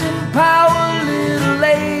rest in power, little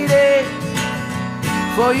lady,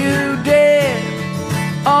 for you did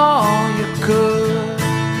all you could.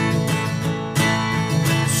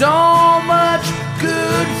 So much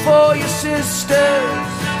good for your sisters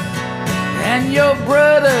and your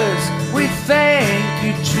brothers, we thank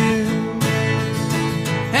you too.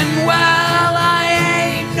 And while I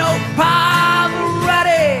ain't no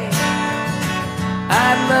Pavarotti,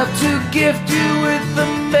 I'd love to gift you with the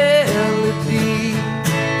melody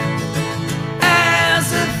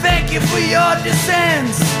as a thank you for your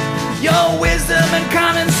descents, your wisdom and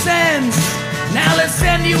common sense. Now let's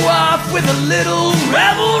send you off with a little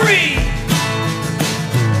revelry.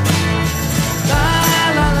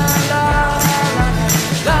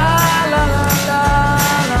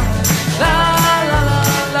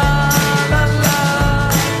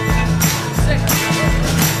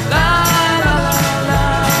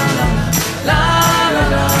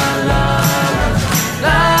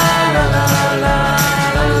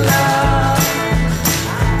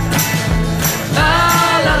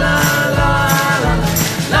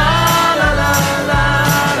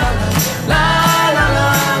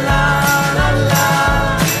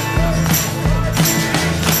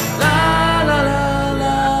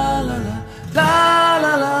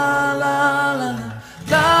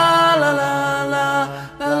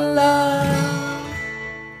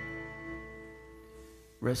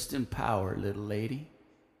 Rest in power, little lady.